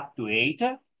 good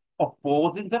actuator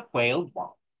opposing the failed one.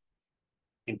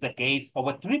 In the case of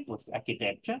a triplex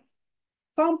architecture,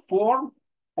 some form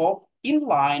of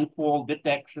inline fault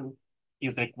detection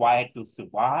is required to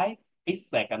survive a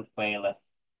second failure.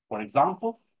 For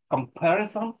example,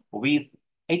 comparison with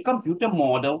a computer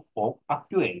model of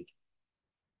actuator.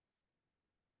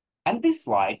 And this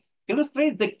slide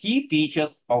illustrates the key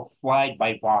features of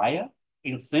flight-by-wire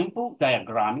in simple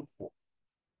diagrammic form.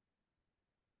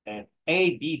 An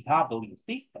ABW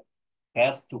system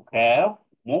has to have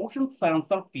motion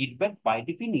sensor feedback by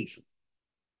definition.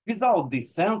 Without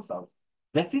these sensors,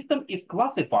 the system is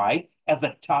classified as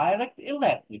a direct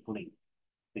electric link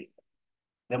system.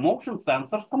 The motion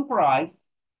sensors comprise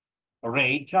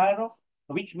rate gyros,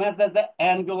 which measure the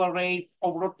angular rates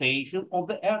of rotation of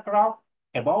the aircraft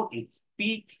about its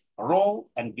pitch, roll,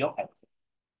 and yaw axis,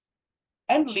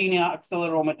 and linear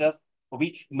accelerometers,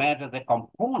 which measure the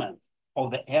components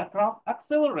of the aircraft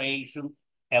acceleration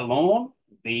along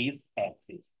these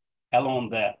axes, along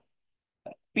the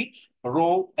pitch,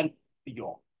 roll, and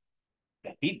yaw.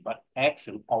 The feedback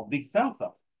action of these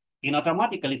sensors in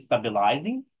automatically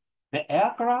stabilizing the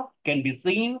aircraft can be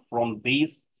seen from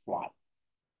this slide.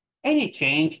 Any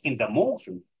change in the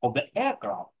motion of the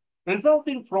aircraft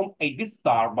resulting from a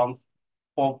disturbance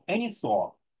of any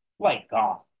sort, like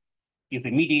gas, is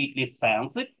immediately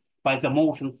sensed by the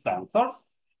motion sensors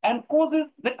and causes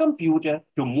the computer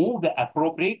to move the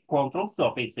appropriate control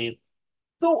surfaces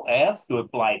so as to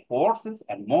apply forces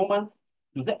and moments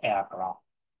to the aircraft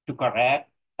to correct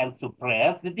and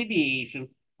suppress the deviation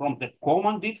from the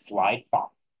commanded flight path.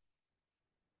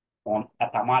 On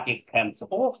automatic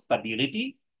hands-off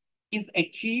stability is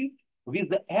achieved with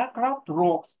the aircraft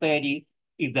rock steady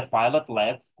if the pilot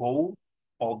lets go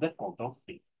of the control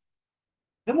stick.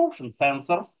 The motion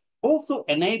sensors also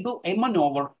enable a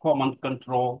maneuver command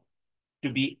control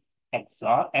to be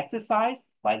exercised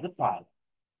by the pilot,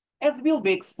 as will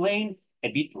be explained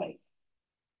a bit later.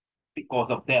 Because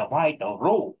of their vital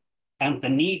role and the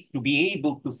need to be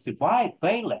able to survive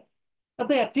failure,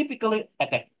 they are typically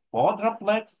at a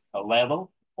quadruplex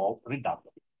level of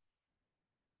redundancy.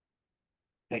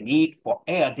 The need for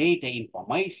air data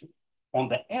information on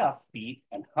the airspeed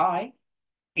and height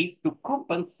is to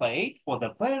compensate for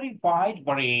the very wide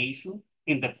variation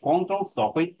in the control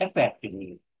surface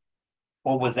effectiveness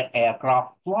over the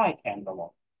aircraft flight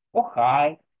envelope or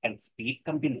height and speed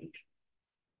combination.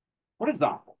 For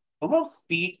example, low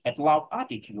speed at low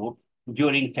altitude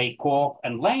during takeoff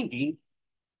and landing,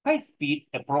 high speed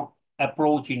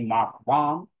approaching Mach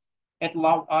 1 at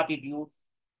low altitude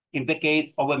in the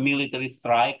case of a military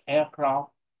strike aircraft,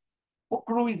 or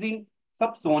cruising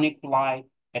subsonic flight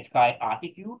at high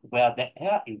altitude where the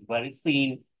air is very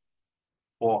thin,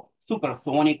 or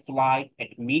supersonic flight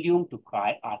at medium to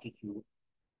high altitude,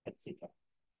 etc.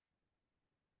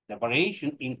 The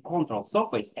variation in control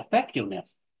surface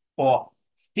effectiveness, or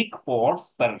stick force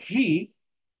per G,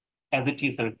 as it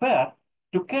is referred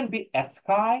to, can be as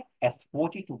high as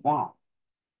 40 to 1.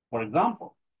 For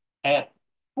example, at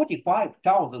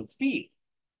 45,000 feet,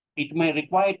 it may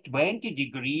require 20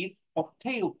 degrees of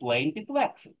tailplane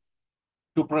deflection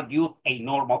to produce a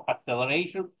normal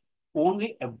acceleration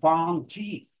only at 1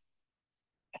 G.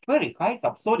 At very high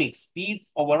subsonic speeds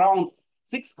of around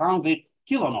 600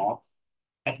 kiloknots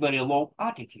at very low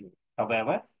altitude,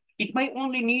 however, it may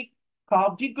only need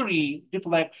half degree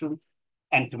deflection,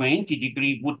 and 20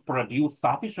 degrees would produce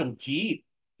sufficient G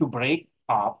to break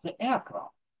up the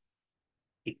aircraft.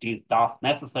 It is thus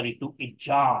necessary to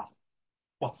adjust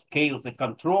or scale the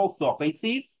control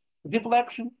surfaces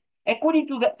deflection according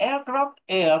to the aircraft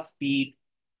airspeed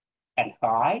and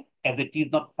height, as it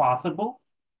is not possible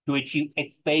to achieve a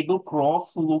stable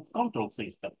cross-loop control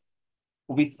system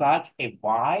with such a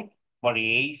wide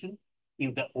variation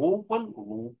in the open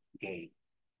loop gain.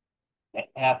 The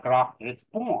aircraft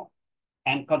response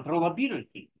and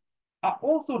controllability are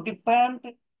also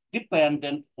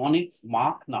dependent on its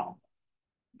Mach number.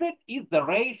 That is the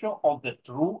ratio of the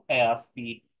true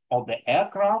airspeed of the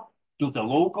aircraft to the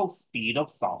local speed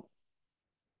of sound.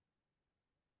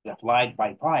 The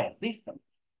flight-by-wire system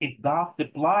is thus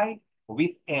supplied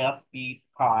with airspeed,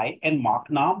 height, and Mach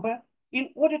number in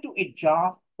order to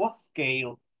adjust or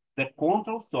scale the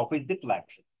control surface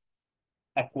deflection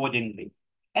accordingly.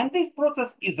 And this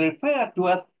process is referred to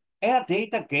as air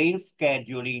data gain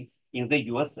scheduling in the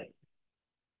USA.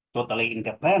 Totally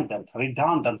independent,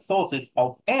 redundant sources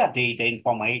of air data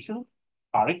information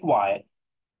are required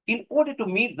in order to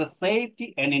meet the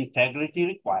safety and integrity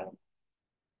requirements.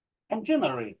 And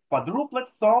generally,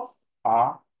 quadruplex sources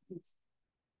are used.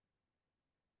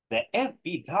 The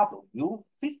FBW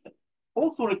system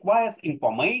also requires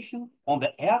information on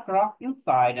the aircraft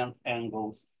incidence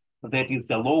angles, that is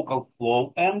the local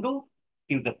flow angle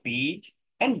in the pitch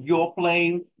and yaw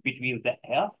planes between the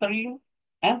airstream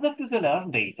and the fuselage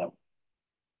datum.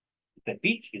 The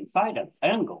pitch incidence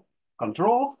angle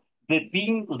controls the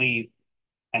wing lift,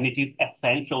 and it is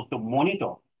essential to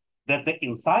monitor that the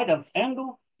incidence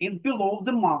angle is below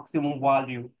the maximum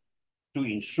value to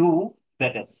ensure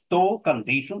that a stall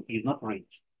condition is not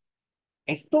reached.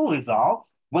 A stall results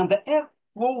when the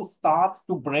airflow starts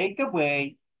to break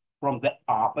away from the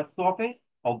upper surface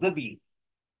of the wing,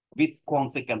 with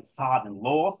consequent sudden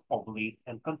loss of lift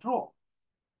and control.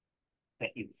 The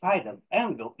incidence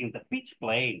angle in the pitch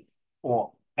plane,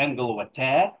 or angle of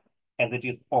attack, as it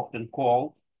is often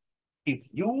called, is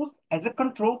used as a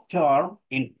control term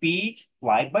in pitch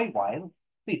flight-by-wire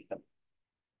system.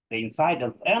 The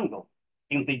incidence angle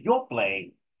in the yaw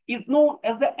plane is known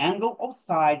as the angle of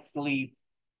side slip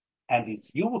and is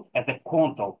used as a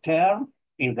control term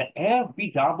in the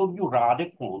FBW rudder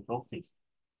control system.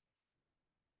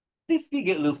 This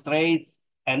figure illustrates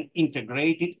an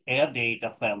integrated air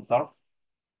data sensor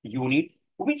unit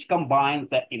which combines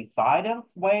the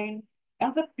incidence vane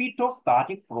and the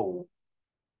pitot-static flow.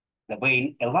 The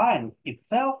vane aligns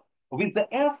itself with the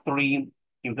airstream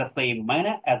in the same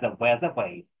manner as the weather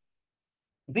vane.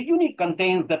 The unit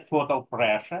contains the total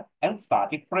pressure and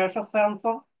static pressure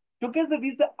sensors together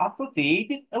with the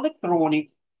associated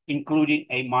electronics, including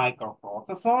a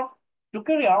microprocessor, to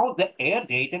carry out the air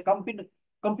data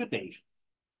computation.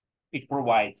 It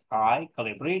provides high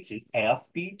calibration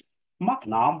airspeed, Mach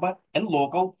number, and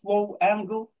local flow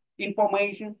angle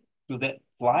information to the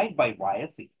flight-by-wire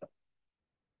system.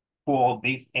 For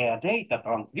this air data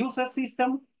transducer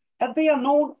system, as they are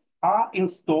known, are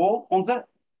installed on the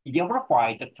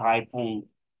Eurofighter Typhoon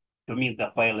to meet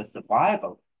the failure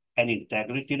survival and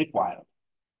integrity requirements.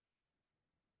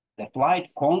 The flight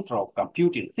control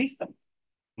computing system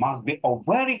must be of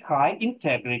very high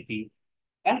integrity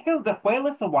and have the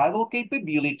failure survival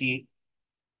capability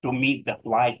to meet the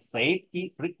flight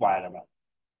safety requirements.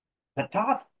 The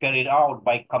tasks carried out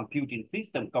by computing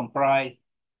system comprise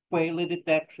failure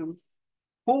detection,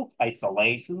 fault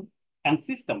isolation, and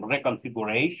system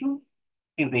reconfiguration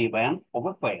in the event of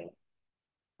a failure,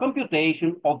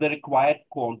 computation of the required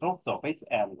control surface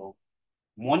angle,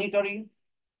 monitoring,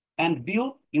 and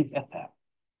built-in effect.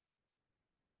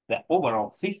 The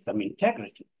overall system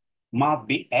integrity must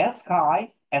be as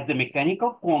high as the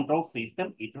mechanical control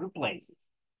system it replaces.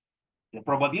 The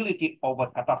probability of a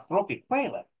catastrophic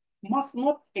failure must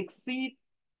not exceed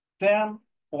 10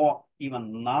 or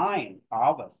even 9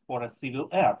 hours for a civil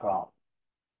aircraft,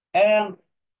 and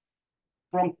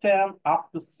from 10 up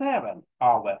to 7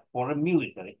 hours for a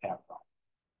military aircraft.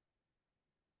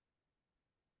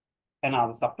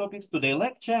 Another subtopic today's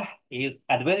lecture is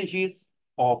advantages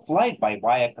of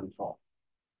flight-by-wire control.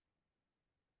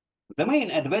 The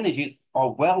main advantages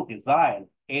of well-designed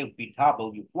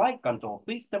FBW flight control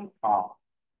system are: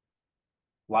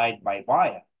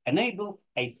 flight-by-wire enables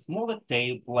a smaller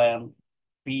tail plan,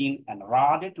 fin, and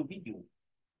rudder to be used,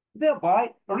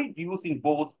 thereby reducing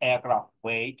both aircraft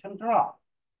weight and drag.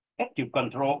 Active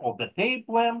control of the tail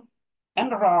plan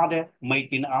and rudder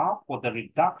making up for the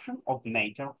reduction of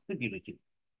natural stability.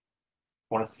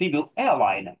 For a civil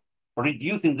airliner,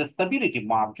 reducing the stability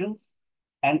margins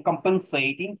and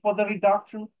compensating for the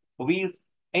reduction with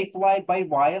a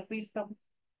fly-by-wire system,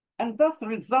 and thus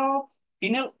results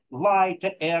in a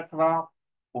lighter aircraft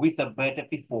with a better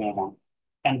performance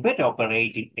and better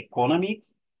operating economics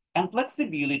and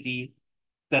flexibility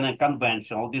than a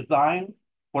conventional design,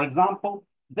 for example,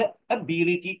 the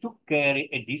ability to carry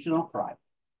additional freight.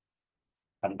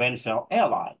 Conventional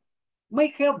airlines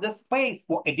may have the space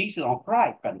for additional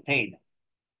freight containers,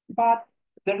 but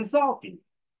the resulting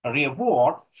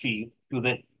rearward shift to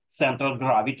the central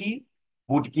gravity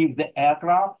would give the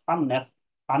aircraft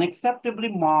unacceptably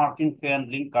margin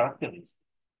handling characteristics.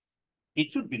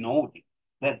 It should be noted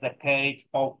that the carriage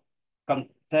of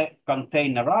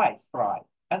containerized freight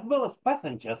as well as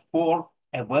passengers form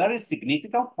a very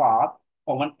significant part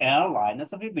of an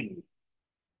airliner's revenue.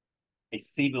 A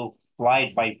civil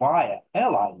flight-by-wire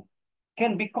airline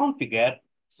can be configured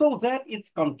so that its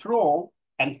control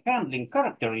and handling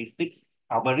characteristics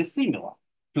are very similar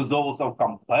to those of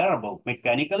comparable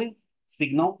mechanically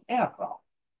signaled aircraft.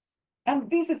 And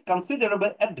this is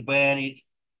considerable advantage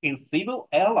in civil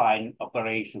airline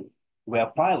operations, where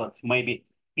pilots may be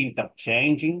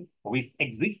interchanging with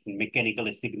existing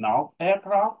mechanically signaled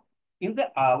aircraft in the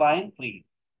airline fleet.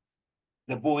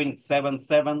 The Boeing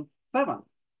 777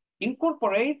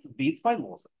 incorporates this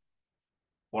philosophy.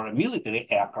 For a military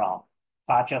aircraft,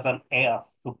 such as an air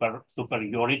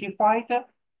superiority fighter,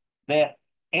 the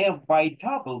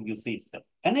FYW system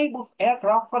enables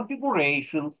aircraft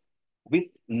configurations with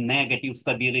negative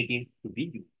stability to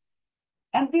be used.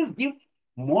 And this gives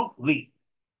more lift,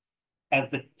 as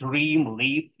the trim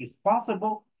lift is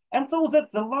possible, and so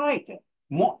that the lighter,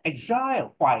 more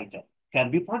agile fighter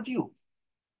can be produced.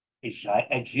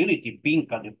 Agility being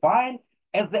defined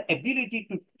as the ability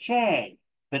to change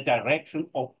the direction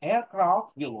of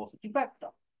aircraft's velocity vector.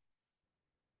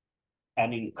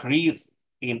 An increase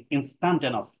in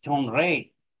instantaneous turn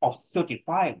rate of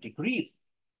 35 degrees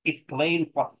is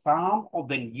claimed for some of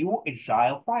the new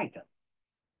agile fighters.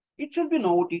 It should be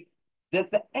noted that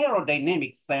the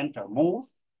aerodynamic center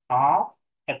moves up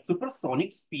at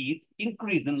supersonic speeds,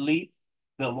 increasingly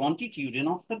the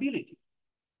longitudinal stability.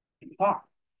 In fact,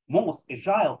 most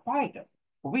agile fighters,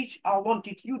 which are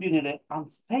longitudinally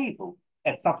unstable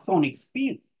at subsonic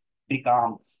speeds,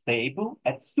 become stable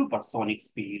at supersonic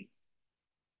speeds.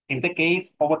 In the case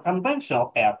of a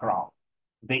conventional aircraft,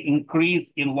 the increase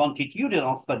in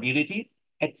longitudinal stability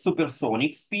at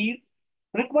supersonic speeds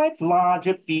requires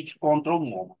larger pitch control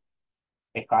moment.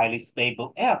 A highly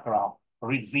stable aircraft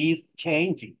resists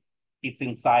changing its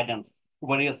incidence,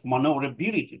 whereas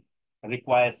maneuverability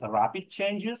requires rapid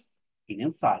changes in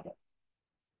incidence.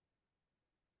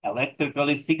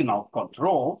 Electrically signaled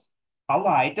controls are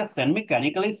lighter than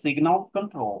mechanically signaled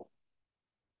controls.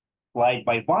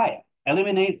 Flight-by-wire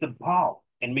eliminates the bulk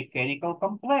and mechanical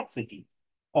complexity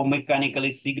of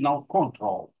mechanically signal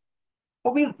control,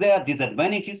 with their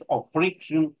disadvantages of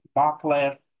friction,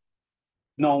 backlash,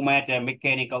 no matter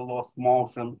mechanical lost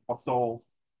motion or so,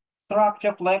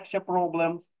 structure flexure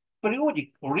problems,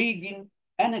 periodic rigging,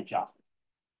 and adjustment.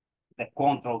 The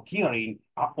control gearing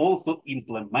are also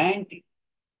implemented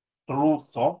through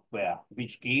software,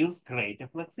 which gives greater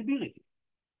flexibility.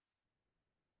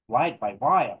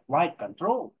 Flight-by-wire flight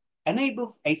control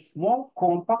enables a small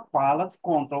compact pilot's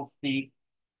control stick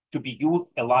to be used,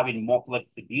 allowing more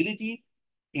flexibility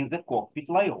in the cockpit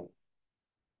layout.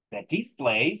 The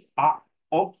displays are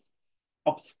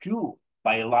obscured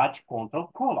by a large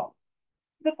control column.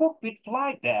 The cockpit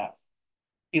flight desk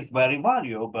is very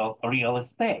valuable real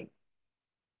estate.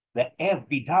 The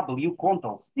FBW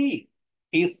control stick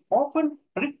is often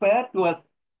referred to as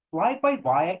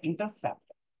fly-by-wire interceptor.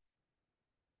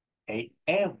 A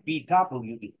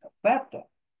FBW interceptor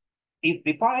is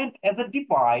defined as a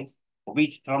device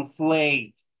which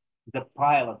translates the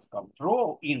pilot's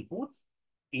control inputs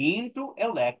into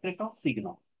electrical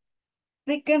signals.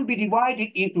 They can be divided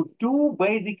into two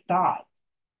basic types,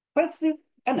 passive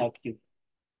and active.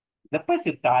 The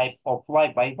passive type of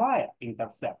fly-by-wire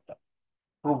interceptor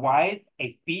provides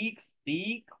a fixed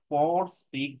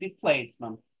stick-force-stick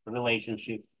displacement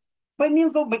relationship by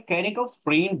means of mechanical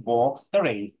spring box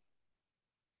arrays.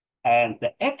 And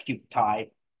the active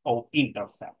type of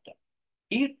interceptor,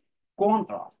 in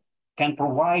contrast, can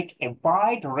provide a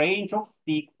wide range of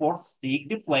stick-force-stick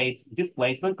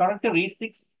displacement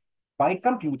characteristics by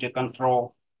computer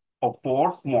control of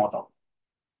force motor,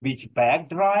 which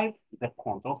backdrive the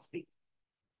control stick.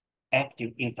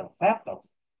 Active interceptors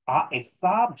are a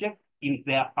subject in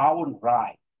their own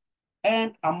right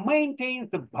and maintain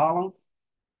the balance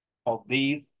of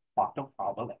this part of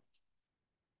our lecture.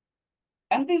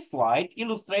 And this slide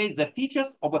illustrates the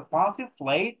features of a passive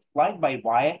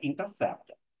flight-by-wire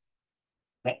interceptor.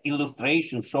 The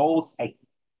illustration shows a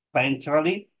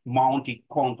centrally mounted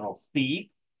control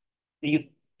stick is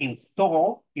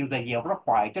installed in the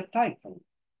Eurofighter Typhoon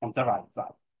on the right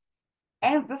side,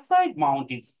 and the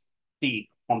side-mounted stick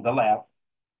on the left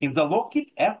is the Lockheed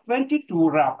F-22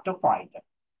 Raptor fighter.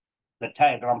 The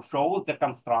diagram shows the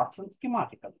construction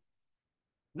schematically.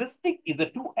 The stick is a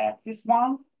two-axis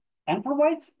one and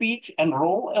provides pitch and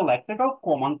roll electrical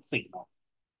command signals.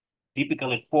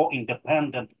 Typically for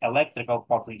independent electrical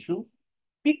positions,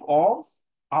 pick-offs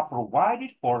are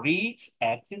provided for each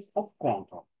axis of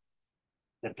control.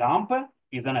 The damper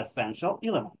is an essential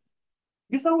element.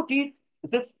 Without it,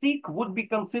 the stick would be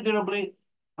considerably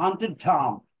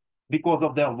underdamped because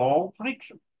of the low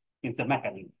friction in the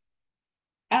mechanism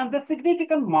and the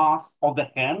significant mass of the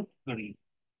hand grip.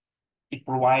 It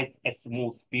provides a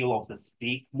smooth feel of the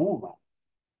stick movement.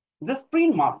 The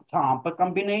spring mass damper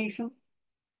combination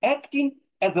acting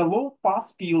as a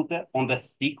low-pass filter on the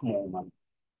stick movement.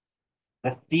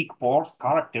 The stick force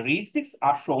characteristics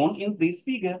are shown in this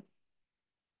figure.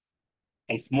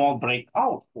 A small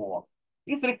breakout force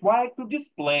is required to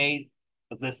displace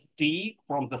the stick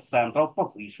from the central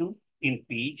position in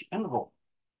pitch and roll.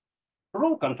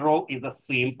 Roll control is a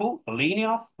simple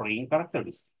linear spring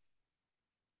characteristic.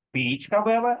 Pitch,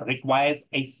 however, requires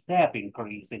a step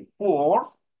increase in force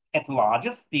at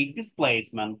larger stick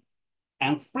displacement,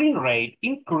 and spring rate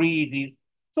increases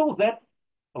so that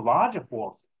larger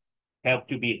forces have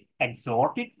to be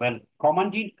exerted when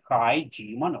commanding high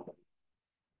G maneuvers.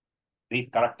 These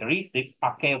characteristics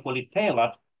are carefully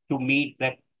tailored to meet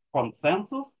the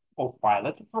consensus of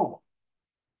pilot approval.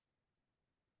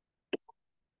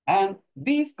 And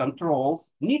these controls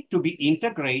need to be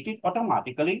integrated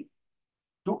automatically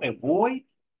to avoid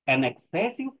an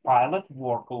excessive pilot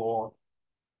workload,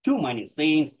 too many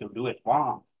things to do at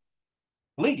once,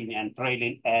 leading and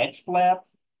trailing edge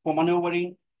flaps for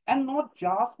maneuvering, and not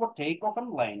just for takeoff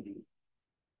and landing,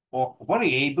 or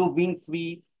variable wing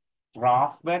sweep,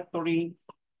 thrust vectoring,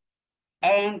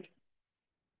 and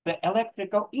the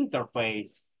electrical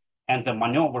interface and the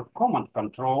maneuver command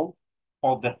control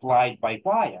of the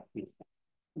flight-by-wire system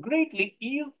greatly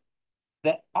ease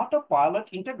the autopilot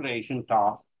integration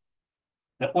task.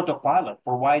 The autopilot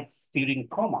provides steering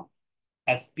commands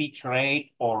as pitch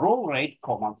rate or roll rate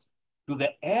commands to the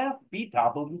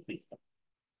FBW system.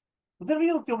 The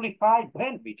relatively high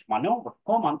bandwidth maneuver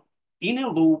command in a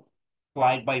loop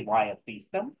flight-by-wire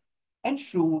system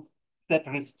ensures that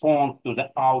response to the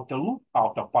outer loop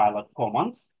autopilot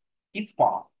commands is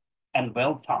fast and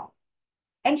well timed,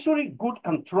 ensuring good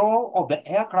control of the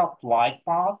aircraft flight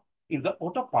path in the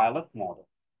autopilot mode.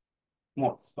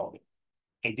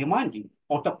 A demanding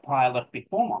autopilot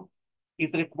performance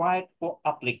is required for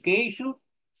applications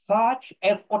such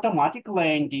as automatic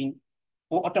landing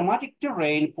or automatic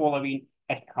terrain following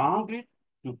at 100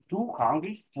 to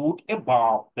 200 feet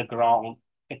above the ground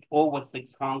at over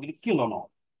 600 km,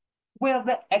 where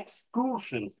the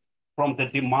excursions from the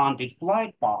demanded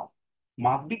flight path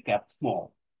must be kept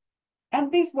small.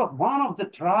 And this was one of the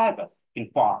drivers, in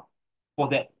part, for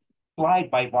the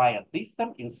fly-by-wire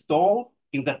system installed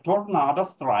in the Tornado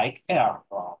Strike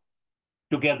aircraft,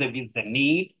 together with the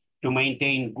need to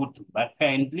maintain good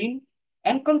handling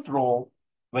and control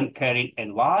when carrying a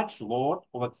large load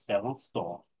of external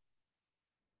stores.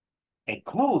 A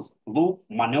closed-loop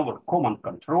maneuver command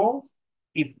control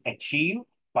is achieved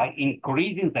by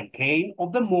increasing the gain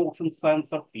of the motion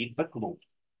sensor feedback loops.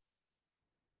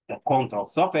 The control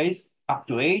surface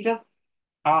actuators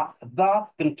are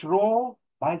thus controlled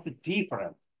by the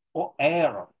difference or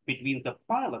error between the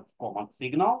pilot's command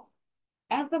signal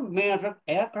and the measured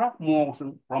aircraft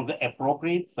motion from the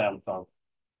appropriate sensors.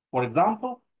 For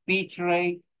example, pitch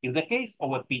rate in the case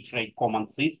of a pitch rate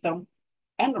command system,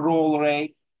 and roll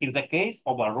rate in the case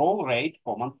of a roll rate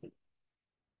command system.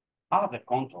 Other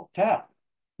control terms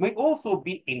may also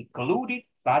be included,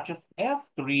 such as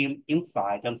airstream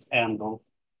incidence angles,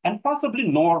 and possibly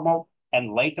normal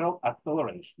and lateral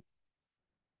acceleration.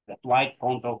 The flight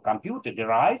control computer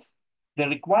derives the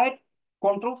required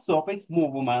control surface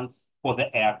movements for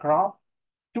the aircraft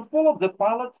to follow the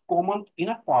pilot's command in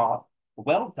a fast,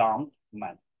 well-done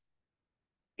manner.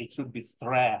 It should be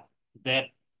stressed that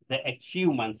the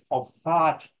achievements of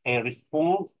such a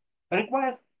response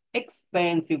requires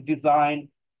extensive design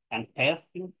and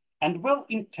testing and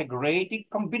well-integrated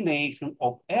combination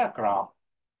of aircraft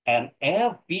and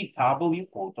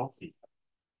FBW control system.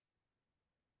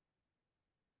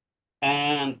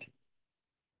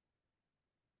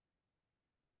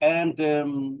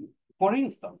 For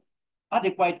instance,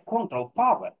 adequate control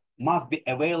power must be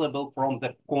available from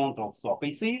the control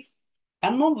surfaces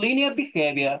and nonlinear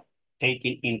behavior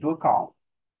taken into account,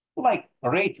 like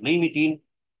rate limiting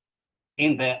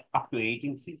in the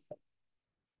actuating system.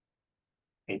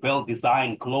 A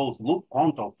well-designed closed-loop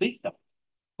control system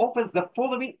offers the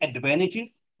following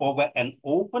advantages over an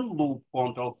open-loop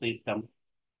control system.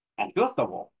 And first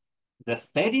of all, the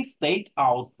steady-state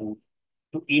output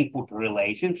to input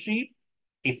relationship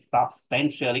is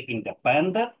substantially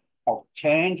independent of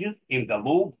changes in the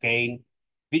loop gain,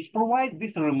 which provides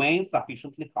this remains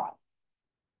sufficiently high.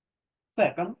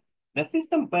 Second, the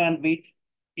system bandwidth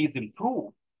is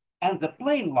improved and the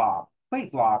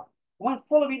phase lag, when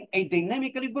following a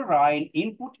dynamically varying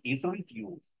input is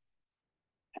reduced.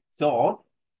 Third,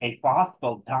 a fast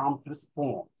well-damped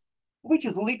response, which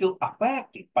is little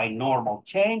affected by normal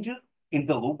changes in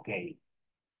the loop gain,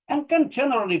 and can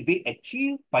generally be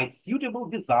achieved by suitable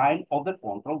design of the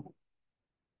control loop.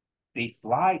 This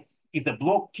slide is a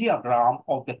block diagram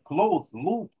of the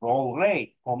closed-loop roll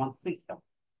rate command system.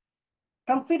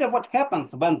 Consider what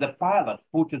happens when the pilot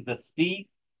pushes the stick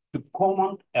to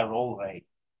command a roll rate.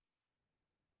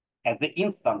 At the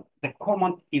instant the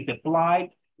command is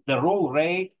applied, the roll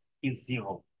rate is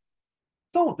 0,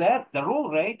 so that the roll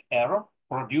rate error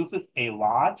produces a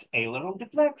large aileron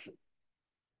deflection.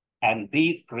 And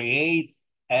this creates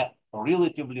a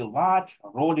relatively large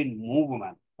rolling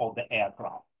movement of the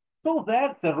aircraft, so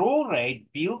that the roll rate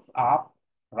builds up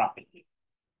rapidly.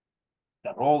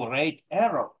 The roll rate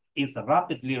error is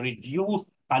rapidly reduced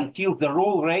until the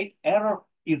roll rate error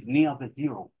is near the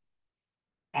 0.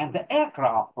 And the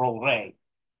aircraft roll rate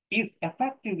is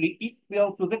effectively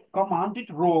equal to the commanded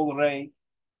roll rate,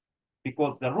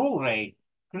 because the roll rate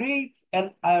creates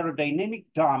an aerodynamic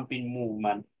damping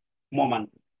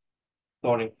moment,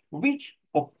 which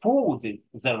opposes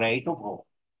the rate of roll.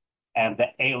 And the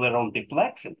aileron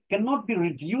deflection cannot be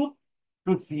reduced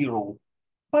to 0,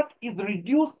 but is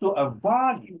reduced to a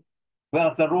value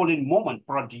where the rolling moment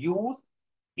produced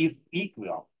is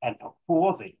equal and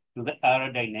opposite to the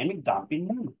aerodynamic damping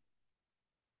moment.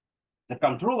 The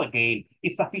controller gain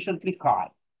is sufficiently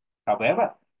high,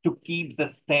 however, to keep the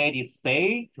steady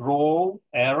state roll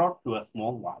error to a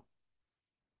small value.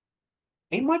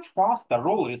 A much faster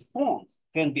roll response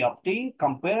can be obtained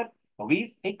compared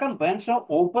with a conventional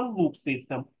open loop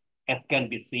system, as can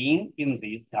be seen in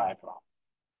this diagram.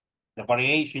 The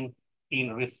variation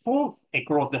in response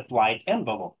across the flight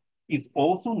envelope is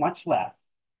also much less.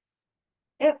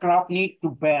 Aircraft need to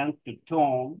bend to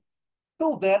turn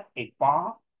so that a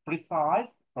fast, precise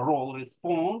roll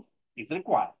response is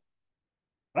required.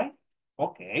 Right?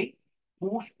 Okay.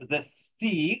 Push the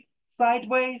stick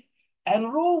sideways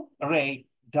and roll rate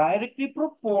directly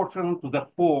proportional to the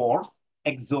force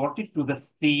exerted to the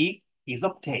stick is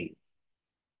obtained.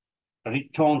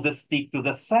 return the stick to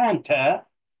the center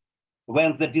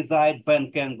when the desired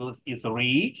bank angle is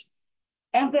reached,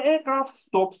 and the aircraft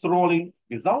stops rolling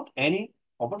without any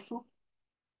overshoot.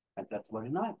 And that's very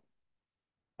nice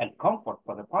and comfort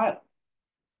for the pilot.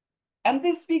 And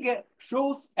this figure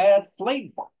shows a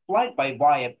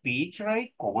flight-by-wire pitch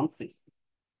rate command system.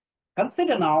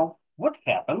 Consider now what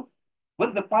happens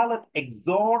when the pilot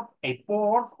exerts a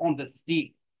force on the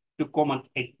stick to command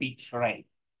a pitch rate.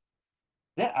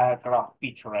 The aircraft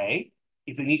pitch rate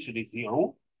is initially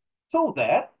zero, so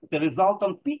that the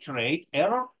resultant pitch rate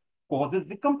error causes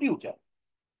the computer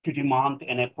to demand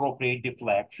an appropriate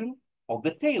deflection of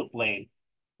the tailplane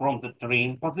from the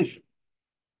trim position.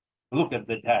 Look at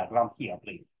the diagram here,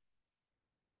 please.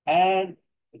 And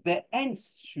the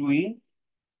ensuing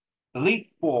lift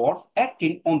force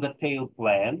acting on the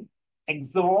tailplane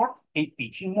exerts a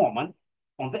pitching moment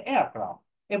on the aircraft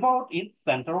about its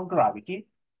center of gravity.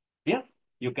 Yes,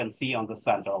 you can see on the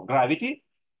center of gravity,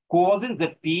 causing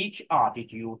the pitch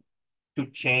attitude to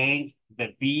change,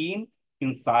 the beam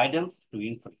incidence to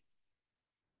increase.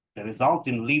 The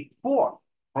resulting lift force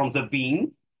from the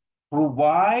beams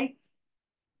provides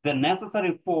the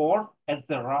necessary force at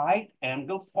the right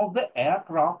angles of the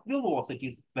aircraft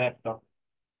velocity vector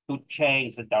to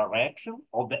change the direction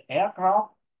of the aircraft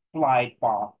flight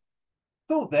path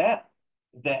so that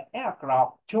the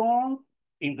aircraft turns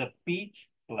in the pitch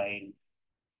plane.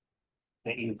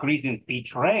 The increase in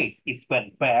pitch rate is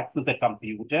fed back to the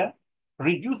computer,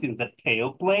 reducing the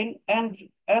tailplane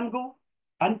angle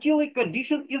until a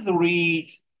condition is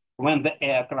reached when the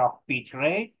aircraft pitch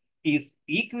rate is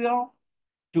equal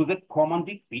to the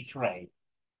commanded pitch rate.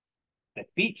 The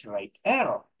pitch rate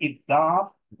error is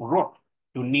thus brought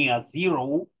to near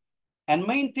zero and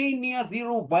maintained near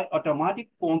zero by automatic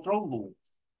control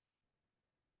loops.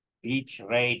 Pitch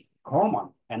rate command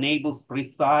enables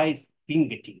precise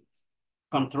fingertips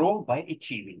controlled by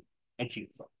achiever.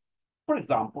 For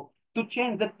example, to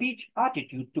change the pitch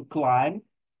attitude to climb,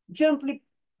 gently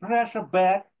pressure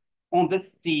back on the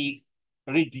stick,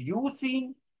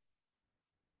 reducing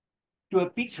to a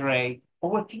pitch rate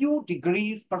of a few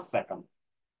degrees per second.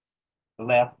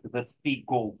 Let the stick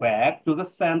go back to the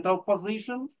central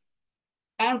position,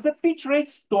 and the pitch rate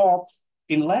stops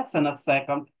in less than a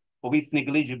second with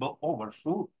negligible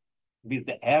overshoot with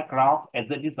the aircraft at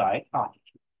the desired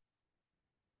altitude.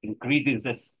 Increasing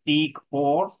the stick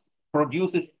force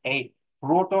produces a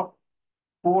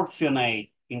proportionate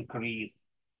increase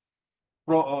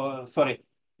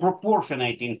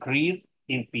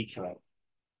in pitch rate.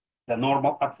 The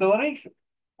normal acceleration,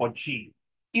 or G,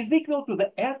 is equal to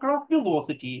the aircraft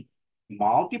velocity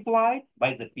multiplied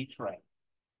by the pitch rate.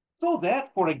 So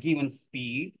that for a given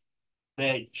speed,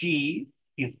 the G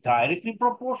is directly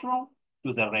proportional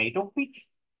to the rate of pitch,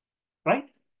 right?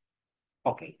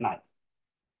 Okay, nice.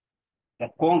 The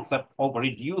concept of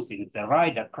reducing the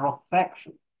rider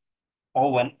cross-section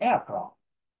of an aircraft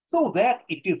so that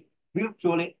it is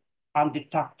virtually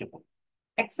undetectable,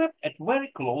 except at very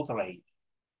close range,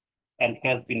 and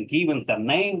has been given the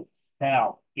name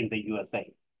stealth in the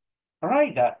USA.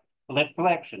 Rider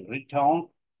reflection returns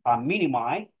are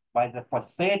minimized by the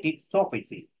faceted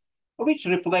surfaces, which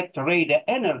reflect radar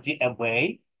energy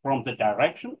away from the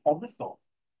direction of the source.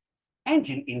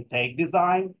 Engine intake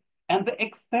design and the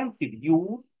extensive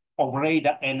use of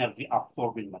radar energy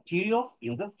absorbing materials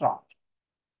in the structure.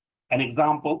 An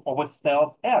example of a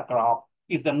stealth aircraft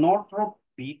is the Northrop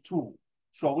B-2,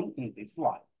 shown in this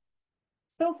slide.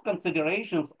 Stealth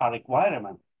considerations or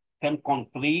requirements can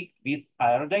conflict with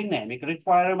aerodynamic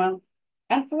requirements,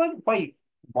 and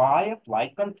flight-by-wire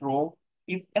flight control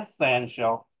is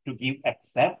essential to give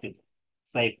acceptable,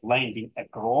 safe landing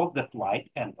across the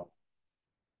flight envelope.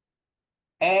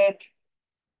 At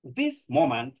this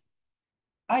moment,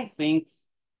 I think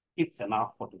it's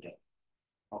enough for today.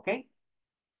 Okay?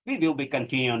 We will be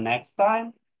continuing next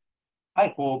time.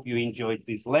 I hope you enjoyed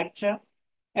this lecture,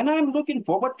 and I'm looking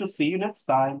forward to see you next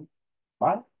time.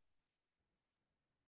 Bye.